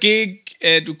got a gig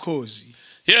at Ukhozi.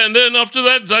 Yeah, and then after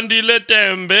that, Zandile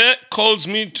Tembe calls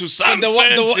me to some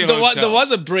fancy hotel. There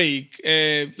was a break.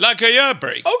 Like a year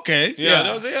break. Okay. Yeah,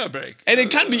 there was a year break. And it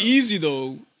can't be easy,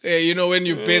 though, when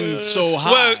you've been so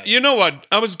high. Well, you know what?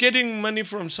 I was getting money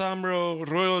from Samro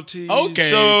royalties. Okay.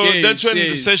 So that's when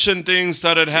the session thing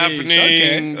started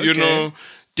happening, you know.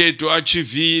 So I've got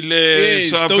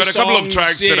a couple of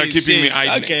tracks that are keeping me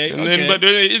idling. But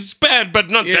it's bad, but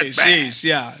not that bad.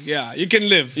 Yeah. You can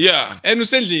live. Yeah. And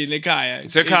it's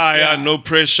Ekaya, no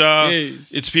pressure.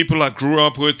 It's people I grew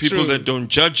up with, people that don't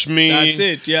judge me. That's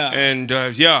it, yeah. And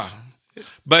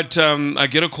But I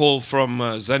get a call from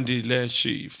Zandile.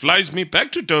 She flies me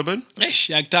back to Durban.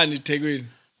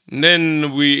 And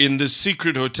then we in the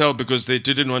secret hotel because they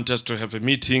didn't want us to have a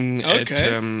meeting at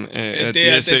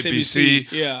the SABC.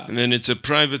 Yeah. And then it's a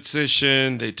private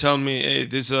session. They tell me, hey,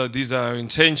 these are our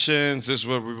intentions. This is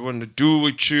what we want to do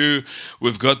with you.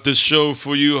 We've got this show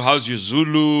for you. How's your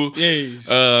Zulu? Yes.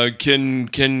 Can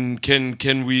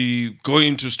we go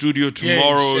into studio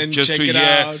tomorrow just to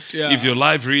hear if your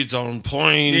live reads are on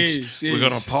point? Yes. We're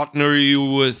gonna partner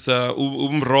you with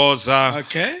Rosa.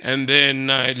 Okay. And then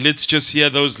let's just hear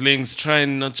those links. Try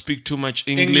and not speak too much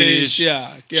English.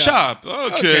 Yeah. Sharp.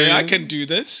 Okay. I can do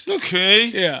this. Okay.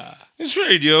 Yeah. It's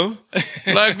radio.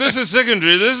 Like, this is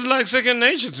secondary. This is like second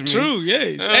nature to me. True,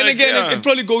 yes. And again, it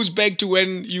probably goes back to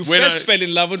when you first fell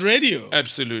in love with radio.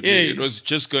 Absolutely. Yes. It was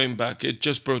just going back. It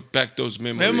just brought back those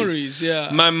memories. Memories,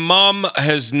 yeah. My mom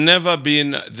has never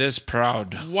been this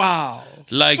proud. Wow.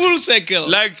 Like, full circle.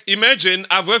 Like, imagine,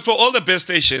 I've worked for all the best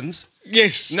stations.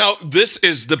 Yes. Now, this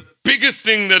is the biggest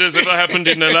thing that has ever happened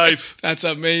in her life. That's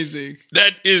amazing.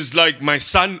 That is like my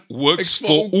son works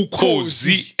for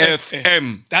Ukhozi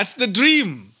FM. That's the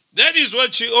dream. That is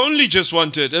what she only just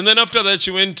wanted. And then after that,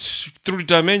 she went through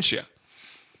dementia.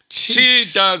 Jeez. She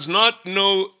does not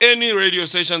know any radio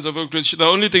stations of Ukhozi. The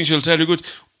only thing she'll tell you,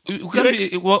 yeah.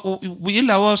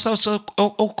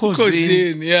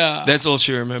 That's all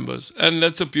she remembers, and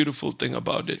that's a beautiful thing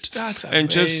about it. That's amazing. And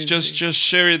just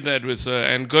sharing that with her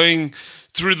and going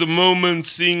through the moment,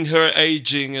 seeing her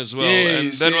aging as well,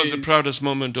 and that was the proudest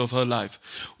moment of her life.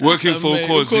 Working for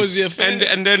Ukhozi,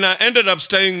 and then I ended up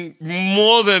staying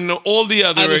more than all the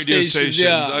other radio stations.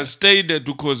 Yeah. I stayed at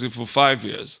Ukhozi for 5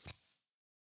 years.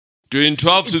 Doing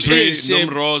 12 to 3,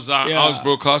 Nomroza. I was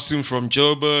broadcasting from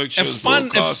Joburg. A fun,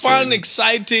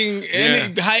 exciting,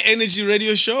 high energy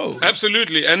radio show.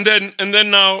 Absolutely. And then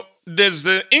now there's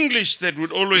the English that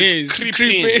would always creep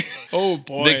in. Oh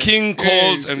boy. The king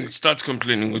calls and starts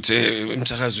complaining. Would say, you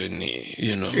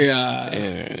know.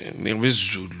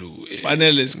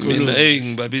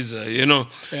 You know.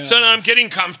 So now I'm getting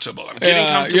comfortable. I'm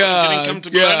getting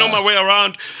comfortable. I know my way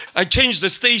around. I changed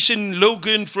the station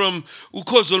logan from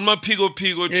Ukozolma Pigo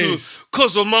Pigo to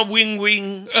Kozolma Wing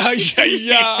Wing.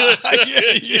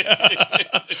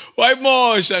 Why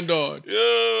more, Shandon?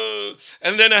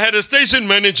 And then I had a station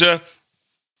manager.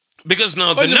 Because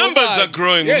now the numbers are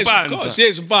growing. Yes, of course.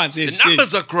 Yes, the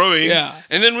numbers are growing. Yeah.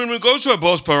 And then when we go to a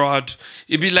boss parade,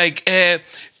 it'd be like,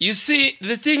 you see,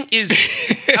 the thing is,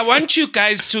 I want you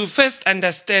guys to first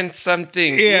understand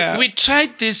something. Yeah. We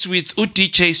tried this with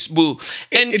DJ Sbu.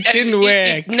 And it didn't work.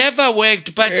 It never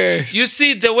worked. But you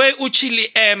see, the way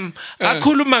Chilli M,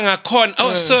 akhuluma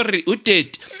ngakhona, sorry,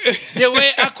 udid. The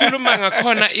way akhuluma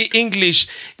ngakhona English,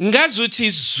 ngazuthi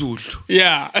Zulu.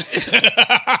 Yeah.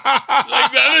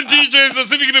 Like the other DJs are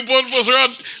sitting in the boss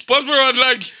parade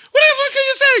like, what the fuck can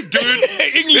you say, dude?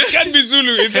 English can't be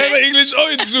Zulu. It's either English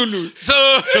or it's Zulu.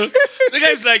 So the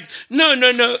guy's like, no.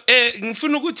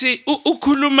 Ngifuna ukuthi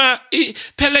ukhuluma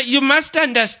phela, you must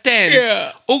understand.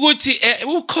 Yeah. Ukuthi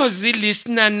Ukhozi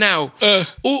listener now.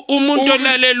 Umuntu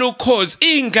olalela Ukhozi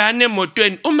ingane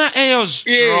emotweni uma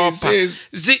eyozidropa.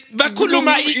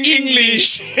 Bakhuluma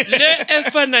English. Le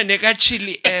efana neka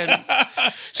Chilli M.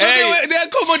 So they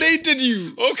accommodated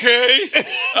you. Okay.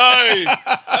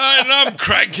 Now I'm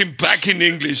cranking back in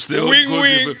English.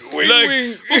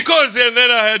 Wing. Of course, and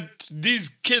then I had these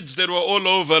kids that were all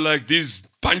over, like these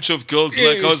bunch of girls.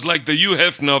 Like I was like the Hugh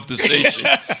Hefner of the station.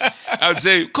 I would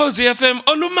say, Kozi FM,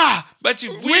 Oluma. But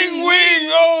you wing.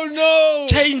 Oh no!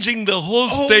 Changing the whole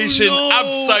station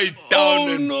upside down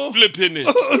and flipping it.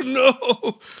 Oh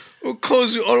no!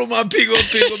 Kozi Oluma, Pigo.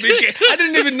 I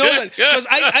didn't even know that because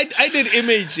I did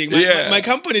imaging. My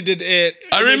company did it.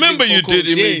 I remember you did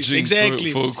imaging. Yes,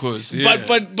 exactly. For course, yeah.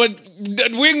 But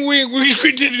that wing,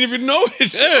 we didn't even know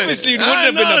it. Yeah. Obviously, it wouldn't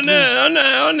have been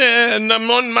approved. I'm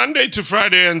on Monday to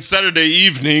Friday and Saturday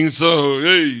evening, so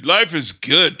hey, life is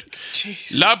good.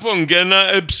 Lapo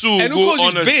ngena ebusuku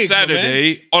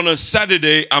on a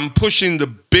Saturday, I'm pushing the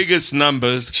biggest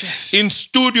numbers. Yes. In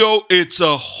studio, it's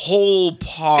a whole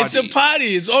party. It's a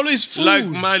party. It's always food. Like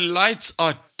my lights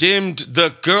are dimmed.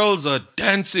 The girls are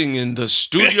dancing in the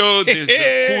studio. There's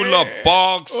a cooler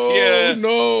box here. Oh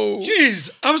no! Jeez,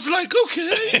 I was like, okay,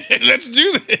 let's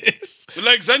do this.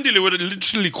 Like Zandile would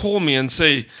literally call me and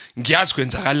say, okay.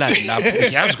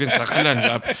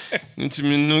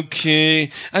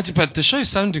 But the show is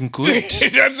sounding good. That's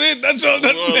it. That's all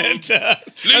that matters.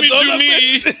 Let me do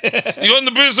me. You want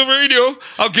the best of radio?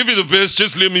 I'll give you the best.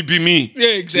 Just let me be me. Yeah,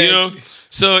 exactly. You know?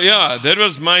 So yeah, that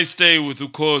was my stay with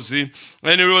Ukozi.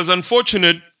 And it was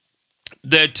unfortunate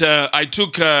that I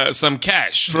took some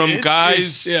cash from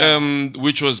guys,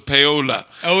 which was payola.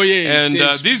 Oh yeah, and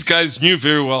these guys knew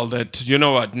very well that, you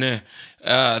know what, they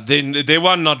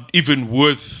were not even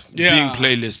worth being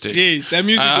playlisted. Yes, their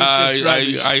music was just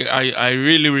rubbish. I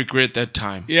really regret that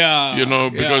time. Yeah, you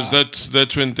know, because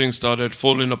that's when things started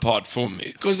falling apart for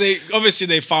me. Because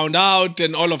they found out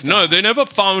and all of that. No, they never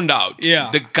found out. Yeah,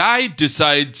 the guy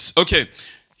decides. Okay,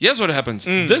 here's what happens.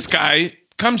 This guy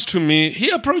comes to me, he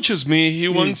approaches me, he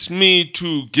wants me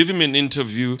to give him an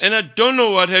interview, and I don't know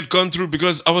what had gone through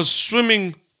because I was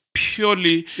swimming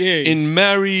purely in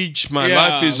marriage. My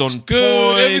life is on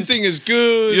good. point. Everything is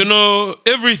good. You know,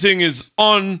 everything is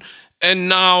on, and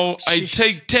now I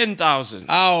take 10,000.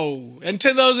 Ow, and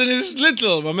 10,000 is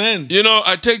little, my man. You know,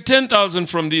 I take 10,000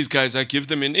 from these guys. I give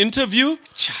them an interview,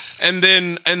 and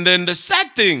then the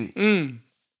sad thing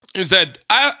is that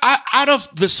out of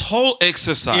this whole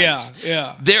exercise,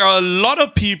 there are a lot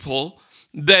of people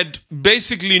that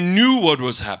basically knew what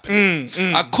was happening.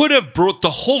 I could have brought the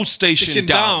whole station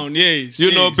down.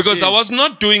 You know, because I was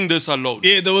not doing this alone.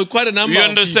 Yeah, there were quite a number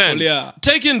of people,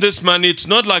 Taking this money, it's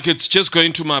not like it's just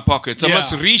going to my pockets. I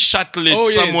must re-shuttle it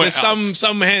somewhere else.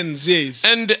 Some hands,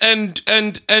 And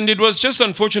it was just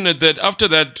unfortunate that after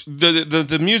that,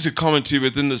 the music committee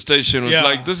within the station was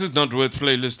like, this is not worth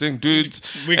playlisting, dudes.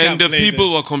 And the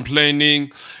people were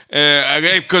complaining.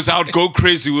 Because I would go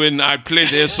crazy when I play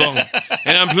their song.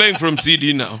 And I'm playing from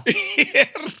CD now.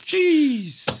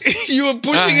 Jeez. You were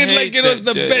pushing it like it was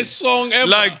the best song ever.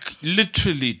 Like,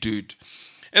 literally, dude.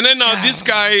 And then now this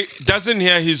guy doesn't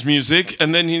hear his music,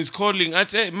 and then he's calling. I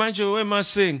say, Majo, where am I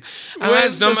sing?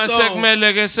 Where's the song?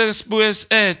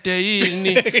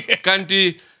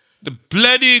 The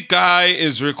bloody guy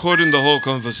is recording the whole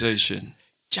conversation.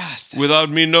 Just without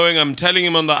me knowing, I'm telling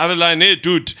him on the other line, hey,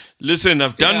 dude, listen,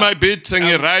 I've done my bit,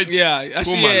 singing right.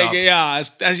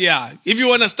 If you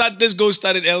want to start this, go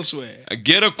start it elsewhere. I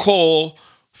get a call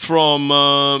from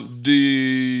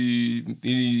the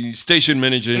station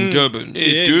manager in Durban.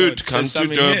 Hey, dude, come to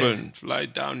Durban. Fly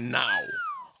down now.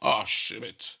 Oh,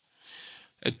 shit.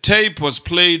 A tape was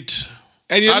played.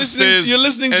 And you're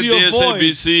listening to your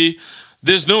voice. SABC.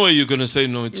 There's no way you're going to say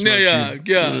no, it's not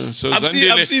you. So I've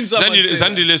seen someone say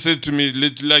Zandile said to me,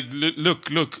 like,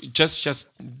 look, just,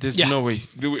 there's no way.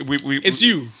 It's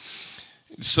you.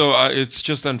 So it's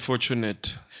just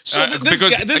unfortunate. So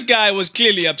this guy was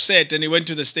clearly upset and he went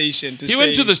to the station to say... He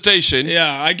went to the station.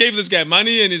 Yeah, I gave this guy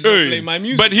money and he's not playing my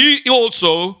music. But he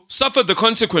also suffered the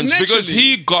consequence because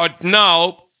he got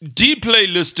now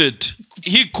de-playlisted.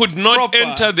 He could not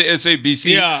enter the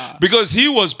SABC because he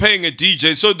was paying a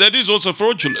DJ. So that is also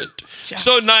fraudulent. Yeah.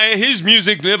 So now his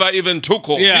music never even took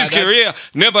off. His career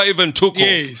never even took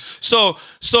off. So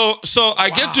I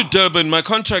get to Durban. My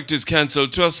contract is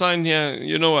cancelled. To assign here,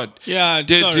 you know what? Yeah,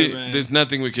 sorry, man. There's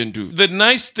nothing we can do. The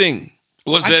nice thing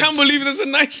was that... I can't believe there's a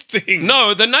nice thing.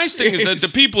 No, the nice thing is that the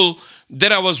people...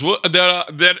 that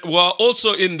were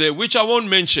also in there, which I won't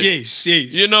mention. Yes.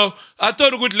 You know, I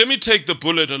thought, good, let me take the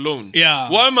bullet alone. Yeah.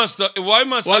 Why must other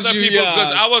people?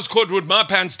 Because I was caught with my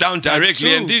pants down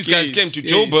directly, and these guys came to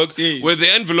Joburg, where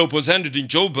the envelope was handed in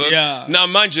Joburg. Yeah. Now,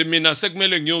 manje mina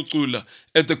sekumele ngiyocula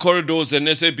at the corridors and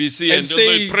SABC and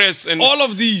say the press and all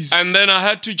of these. And then I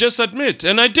had to just admit,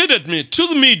 and I did admit to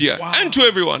the media and to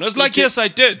everyone. I was like, yes, I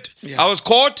did. Yeah. I was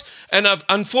caught, and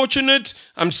I'm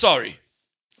sorry.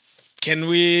 Can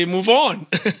we move on?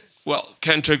 Well,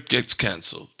 contract gets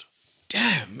cancelled.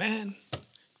 Damn, man.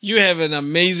 You have an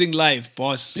amazing life,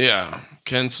 boss. Yeah,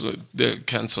 they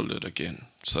cancelled it again.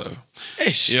 So,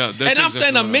 yeah, and after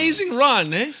an amazing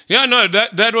run, eh? Yeah, no,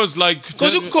 that was like,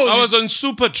 I was on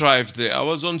super drive there. I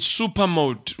was on super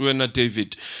mode when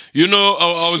David. You know,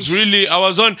 I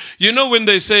was on, you know when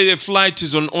they say a flight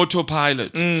is on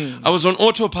autopilot. I was on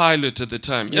autopilot at the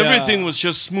time. Yeah. Everything was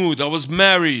just smooth. I was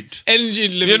married. Energy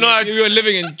living. You were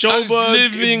living in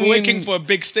Joburg, working for a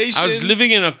big station. I was living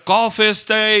in a golf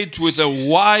estate with a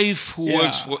wife who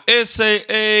works for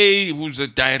SAA, who's a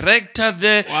director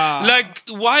there. Wow. Like,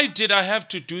 why did I have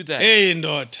to do that? Hey,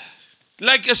 not.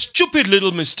 Like a stupid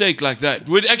little mistake like that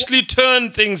would actually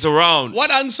turn things around.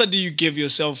 What answer do you give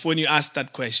yourself when you ask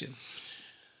that question?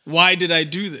 Why did I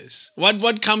do this?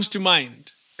 What comes to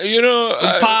mind? You know,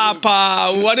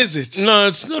 Papa, what is it? No,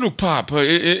 it's not Papa.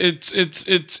 It's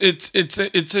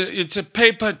a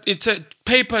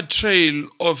paper trail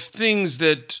of things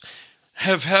that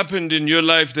have happened in your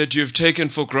life that you've taken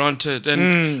for granted,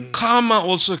 and karma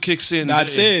also kicks in.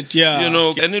 That's it, yeah. You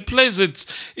know, and it plays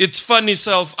its funny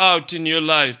self out in your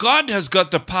life. God has got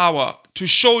the power to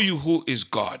show you who is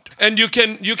God, and you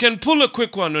can pull a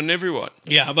quick one on everyone.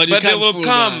 Yeah, but there will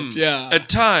come a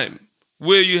time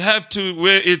where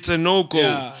where it's a no-go.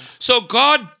 Yeah. So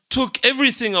God took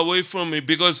everything away from me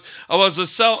because I was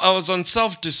on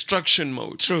self-destruction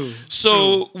mode. True.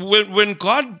 So when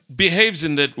God behaves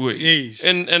in that way, yes.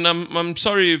 and I'm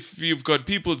sorry if you've got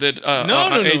people that are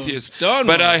atheists, no.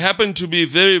 but I happen to be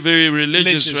very, very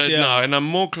religious right now, and I'm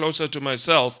more closer to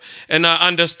myself, and I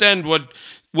understand what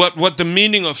the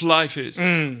meaning of life is.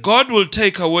 God will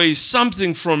take away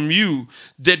something from you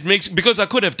that because I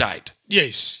could have died.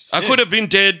 Yes. I could have been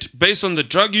dead based on the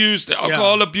drug use, the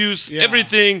alcohol abuse,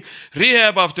 everything,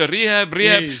 rehab after rehab.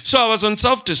 Yes. So I was on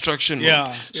self-destruction mode.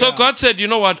 Yeah. So God said, you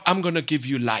know what? I'm going to give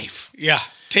you life. Yeah.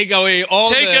 Take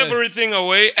everything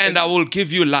away and I will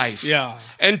give you life. Yeah.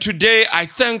 And today I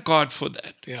thank God for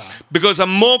that. Yeah. Because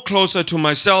I'm more closer to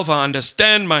myself. I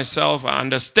understand myself. I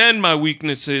understand my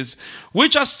weaknesses,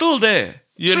 which are still there.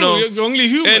 You know, you're only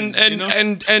human,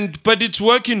 but it's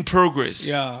work in progress.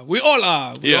 Yeah, we all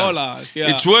are. Yeah.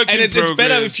 It's work in progress. It's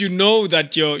better if you know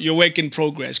that you're work in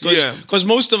progress. Because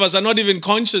most of us are not even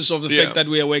conscious of the fact that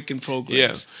we are work in progress.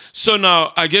 Yeah. So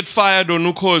now I get fired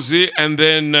on Ukozi, and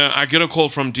then I get a call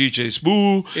from DJ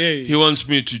Spoo. Yes. He wants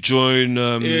me to join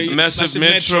Massive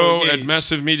Metro at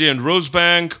Massive Media in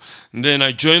Rosebank. And then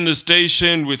I joined the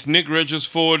station with Nick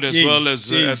Regisford as well as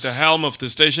at the helm of the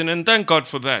station. And thank God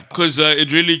for that, because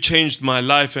it really changed my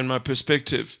life and my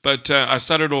perspective. But I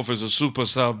started off as a super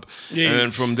sub. Yes. And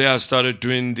then from there I started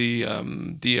doing the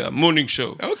morning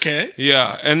show. Okay.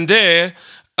 Yeah. And there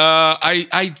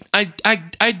I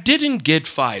didn't get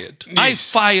fired. Yes. I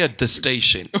fired the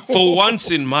station for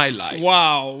once in my life.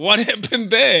 Wow. What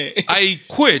happened there? I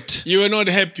quit. You were not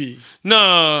happy.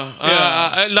 No,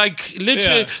 like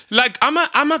literally, like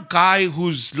I'm a guy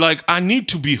who's like, I need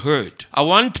to be heard. I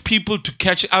want people to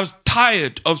catch it. I was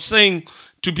tired of saying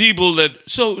to people that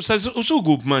so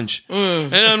good munch,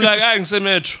 and I'm like, I can say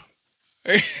metro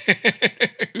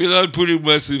without putting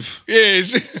massive.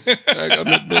 Yes, like I'm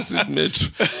at massive metro.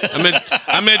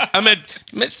 I'm at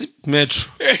massive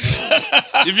metro.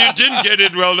 If you didn't get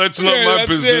it, well, that's not my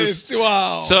business.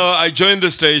 Wow. So I joined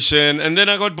the station, and then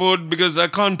I got bored because I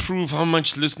can't prove how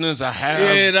much listeners I have.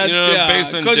 Yeah, that's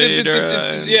based on data.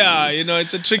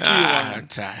 It's a tricky one.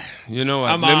 You know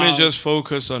what? Let me just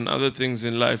focus on other things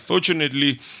in life.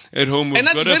 Fortunately, at home we've got a farm. And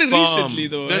that's very recently,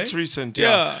 though. That's recent,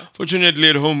 yeah. Fortunately,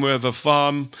 at home we have a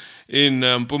farm in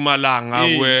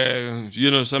Mpumalanga where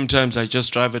sometimes I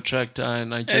just drive a tractor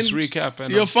and I just recap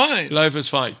and you're fine. Life is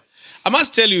fine. I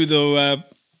must tell you though,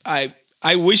 I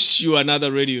wish you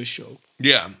another radio show.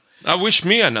 Yeah. I wish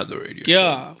me another radio show.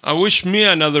 Yeah. I wish me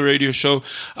another radio show.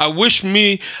 I wish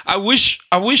me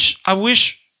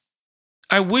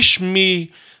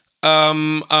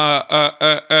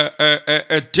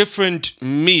a different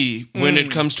me when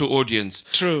it comes to audience.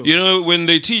 True. You know, when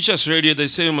they teach us radio, they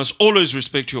say you must always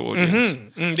respect your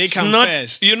audience. They come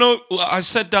first. You know, I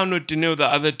sat down with Dineo the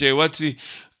other day.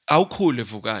 How cool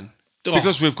Fugan?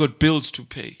 Because we've got bills to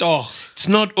pay. It's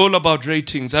not all about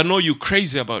ratings. I know you're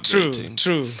crazy about ratings.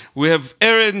 True. We have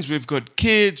errands, we've got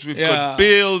kids, we've got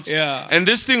bills. Yeah. And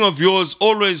this thing of yours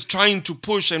always trying to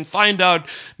push and find out,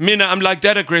 Mina, I'm like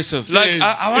that aggressive. Like,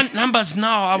 I want numbers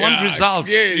now. I want results.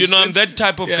 Yes, I'm that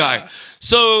type of guy.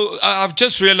 So I've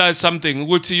just realized something.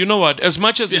 Wootsie, you know what? As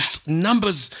much as it's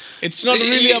numbers, it's not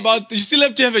really about. You still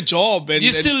have to have a job, and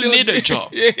you still need a job.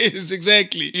 Yes,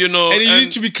 exactly. You know, and you need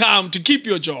to be calm to keep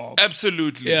your job.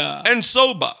 Absolutely. Yeah. And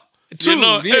sober. True, you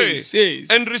know, yes.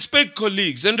 And respect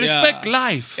colleagues and respect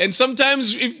life. And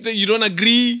sometimes if you don't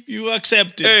agree, you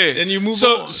accept it and you move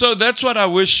on. So that's what I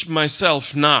wish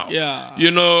myself now. Yeah.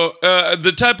 You know,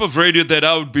 the type of radio that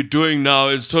I would be doing now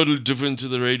is totally different to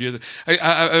the radio.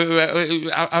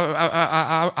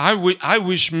 I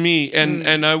wish me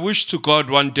and I wish to God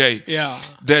one day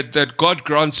that God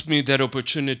grants me that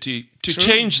opportunity to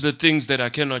change the things that I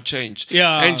cannot change.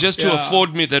 And just to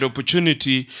afford me that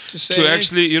opportunity to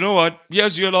actually, you know what,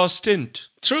 here's your last stint.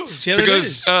 True.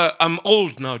 Because I'm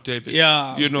old now, David.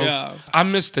 You know, I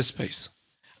miss this space.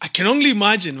 I can only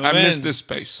imagine, man. I miss this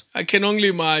space. I can only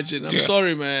imagine. I'm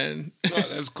sorry, man. No,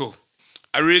 that's cool.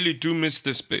 I really do miss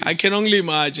this space. I can only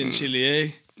imagine, Chilli,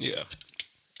 eh? Yeah.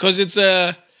 Because it's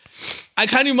I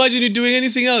can't imagine you doing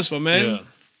anything else, my man. Yeah.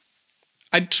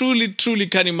 I truly, truly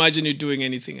can't imagine you doing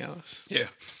anything else. Yeah.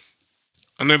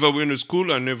 I never went to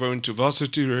school. I never went to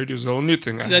varsity. Radio is the only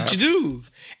thing that you do.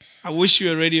 I wish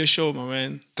you a radio show, my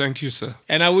man. Thank you, sir.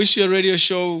 And I wish you a radio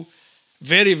show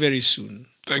very, very soon.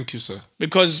 Thank you, sir.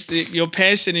 Because your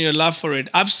passion and your love for it,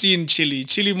 I've seen Chilli.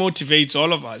 Chilli motivates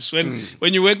all of us.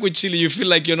 When you work with Chilli, you feel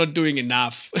like you're not doing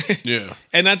enough. Yeah.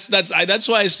 And that's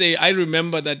why I say I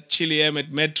remember that Chilli M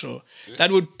at Metro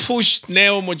that would push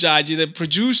Neo Mojaji, the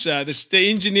producer, the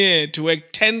engineer, to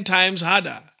work 10 times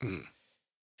harder.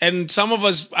 And some of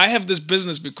us, I have this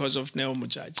business because of Neo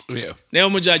Mojaji. Yeah. Neo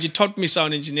Mojaji taught me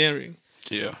sound engineering.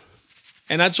 Yeah.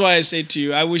 And that's why I say to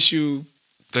you, I wish you...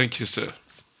 Thank you, sir.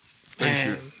 Thank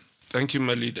you. Thank you,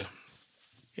 my leader.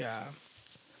 Yeah.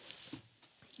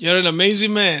 You're an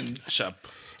amazing man. Sharp.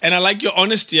 And I like your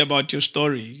honesty about your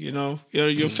story, you know.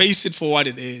 You face it for what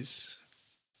it is.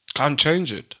 Can't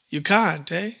change it. You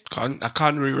can't, eh? I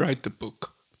can't rewrite the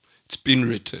book. It's been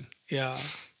written. Yeah.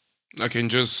 I can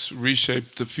just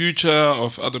reshape the future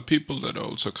of other people that are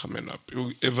also coming up.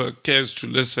 Whoever cares to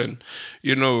listen,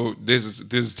 you know,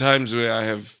 there's times where I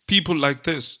have people like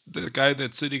this. The guy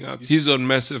that's sitting out, he's on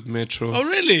Massive Metro. Oh,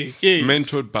 really? Yes.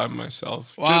 Mentored by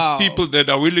myself. Wow. Just people that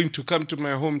are willing to come to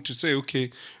my home to say, okay,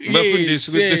 this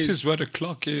is what a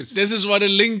clock is. This is what a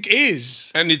link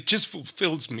is. And it just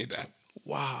fulfills me that.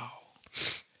 Wow.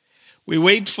 We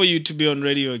wait for you to be on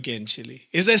radio again, Chilli.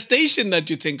 Is there a station that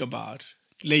you think about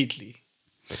lately?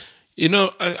 You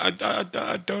know, I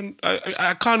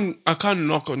can't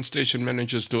knock on station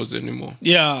managers' doors anymore.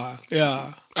 Yeah.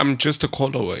 I'm just a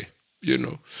call away. You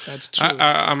know, that's true.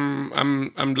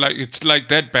 I'm like, it's like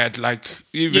that bad. Like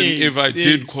even if I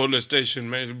did call a station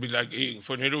man, it'd be like, hey,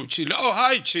 for Chilli. Oh,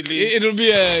 hi, Chilli. It'll be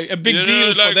a big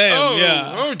deal for them.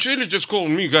 Oh, Chilli just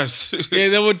called me, guys. Yeah,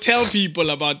 they would tell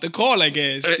people about the call, I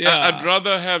guess. I'd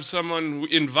rather have someone who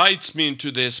invites me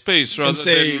into their space rather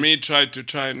than me try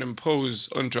and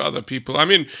impose onto other people. I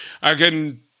mean, I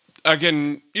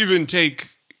can even take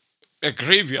a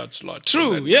graveyard slot.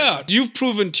 True, yeah. You've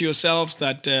proven to yourself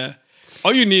that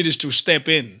all you need is to step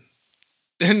in.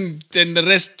 Then the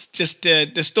rest, just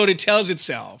the story tells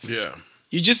itself. Yeah.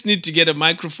 You just need to get a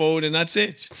microphone and that's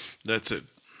it. That's it.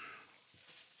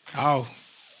 Oh,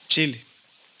 Chilli.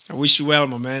 I wish you well,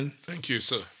 my man. Thank you,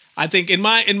 sir. I think in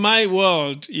my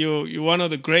world, you're one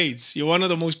of the greats. You're one of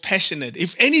the most passionate.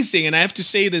 If anything, and I have to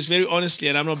say this very honestly,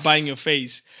 and I'm not buying your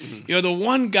face, you're the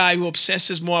one guy who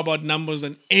obsesses more about numbers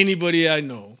than anybody I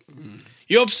know.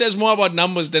 You obsess more about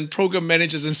numbers than program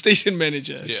managers and station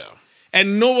managers. Yeah.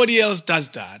 And nobody else does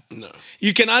that. No.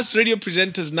 You can ask radio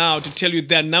presenters now to tell you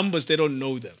their numbers, they don't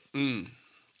know them.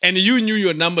 And you knew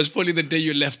your numbers probably the day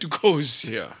you left to Coast.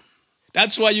 Yeah.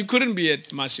 That's why you couldn't be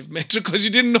at Massive Metro, because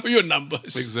you didn't know your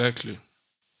numbers. Exactly.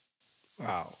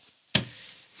 Wow.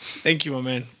 Thank you, my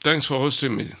man. Thanks for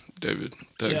hosting me, David.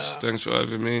 Thanks for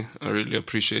having me. I really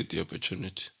appreciate the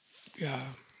opportunity. Yeah.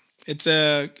 I'm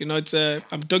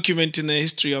documenting the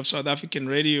history of South African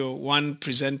radio, one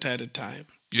presenter at a time.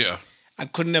 Yeah. I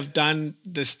couldn't have done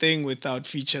this thing without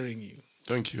featuring you.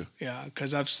 Thank you. Yeah,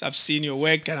 because I've seen your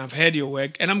work and I've heard your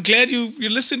work, and I'm glad you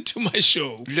listen to my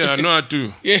show. Yeah, no, I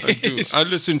do. Yes. I do. I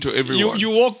listen to everyone.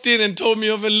 You walked in and told me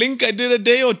of a link I did a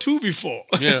day or two before.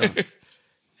 Yeah.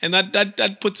 And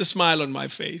that puts a smile on my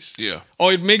face. Yeah.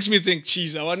 Or it makes me think,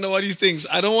 geez, I wonder what he thinks.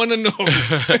 I don't want to know.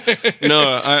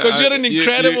 No, because you're an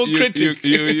incredible critic.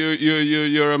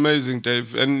 You're amazing,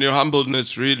 Dave, and your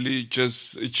humbleness really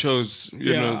it shows.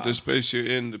 You know, the space you're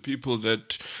in, the people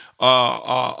that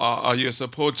are your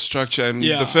support structure, and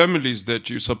the families that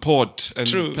you support,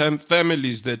 and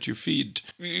families that you feed.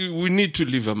 We need to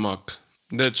leave a mark.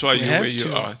 That's why you're where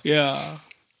you are. Yeah.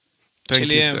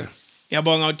 Thank you, sir.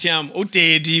 Yabonga Tiam,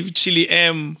 Utedi, Chilli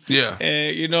M. Yeah.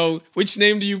 Which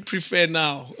name do you prefer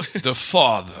now? The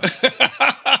Father.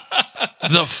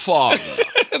 The Father.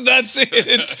 That's it.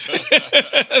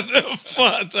 The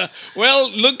father.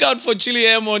 Well, look out for Chilli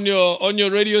M on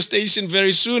your radio station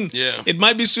very soon. Yeah. It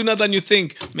might be sooner than you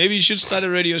think. Maybe you should start a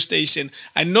radio station.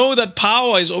 I know that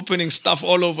Power is opening stuff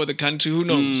all over the country. Who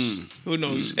knows? Who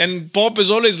knows? And Bob has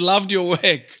always loved your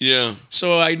work. Yeah.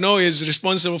 So I know he's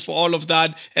responsible for all of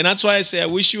that. And that's why I say I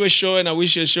wish you a show, and I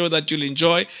wish you a show that you'll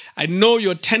enjoy. I know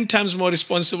you're 10 times more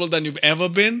responsible than you've ever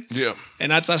been. Yeah.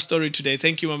 And that's our story today.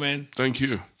 Thank you, my man. Thank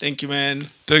you. Thank you, man.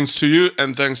 Thanks to you,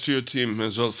 and thanks to your team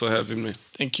as well for having me.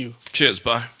 Thank you. Cheers,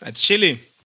 bye. That's Chilli.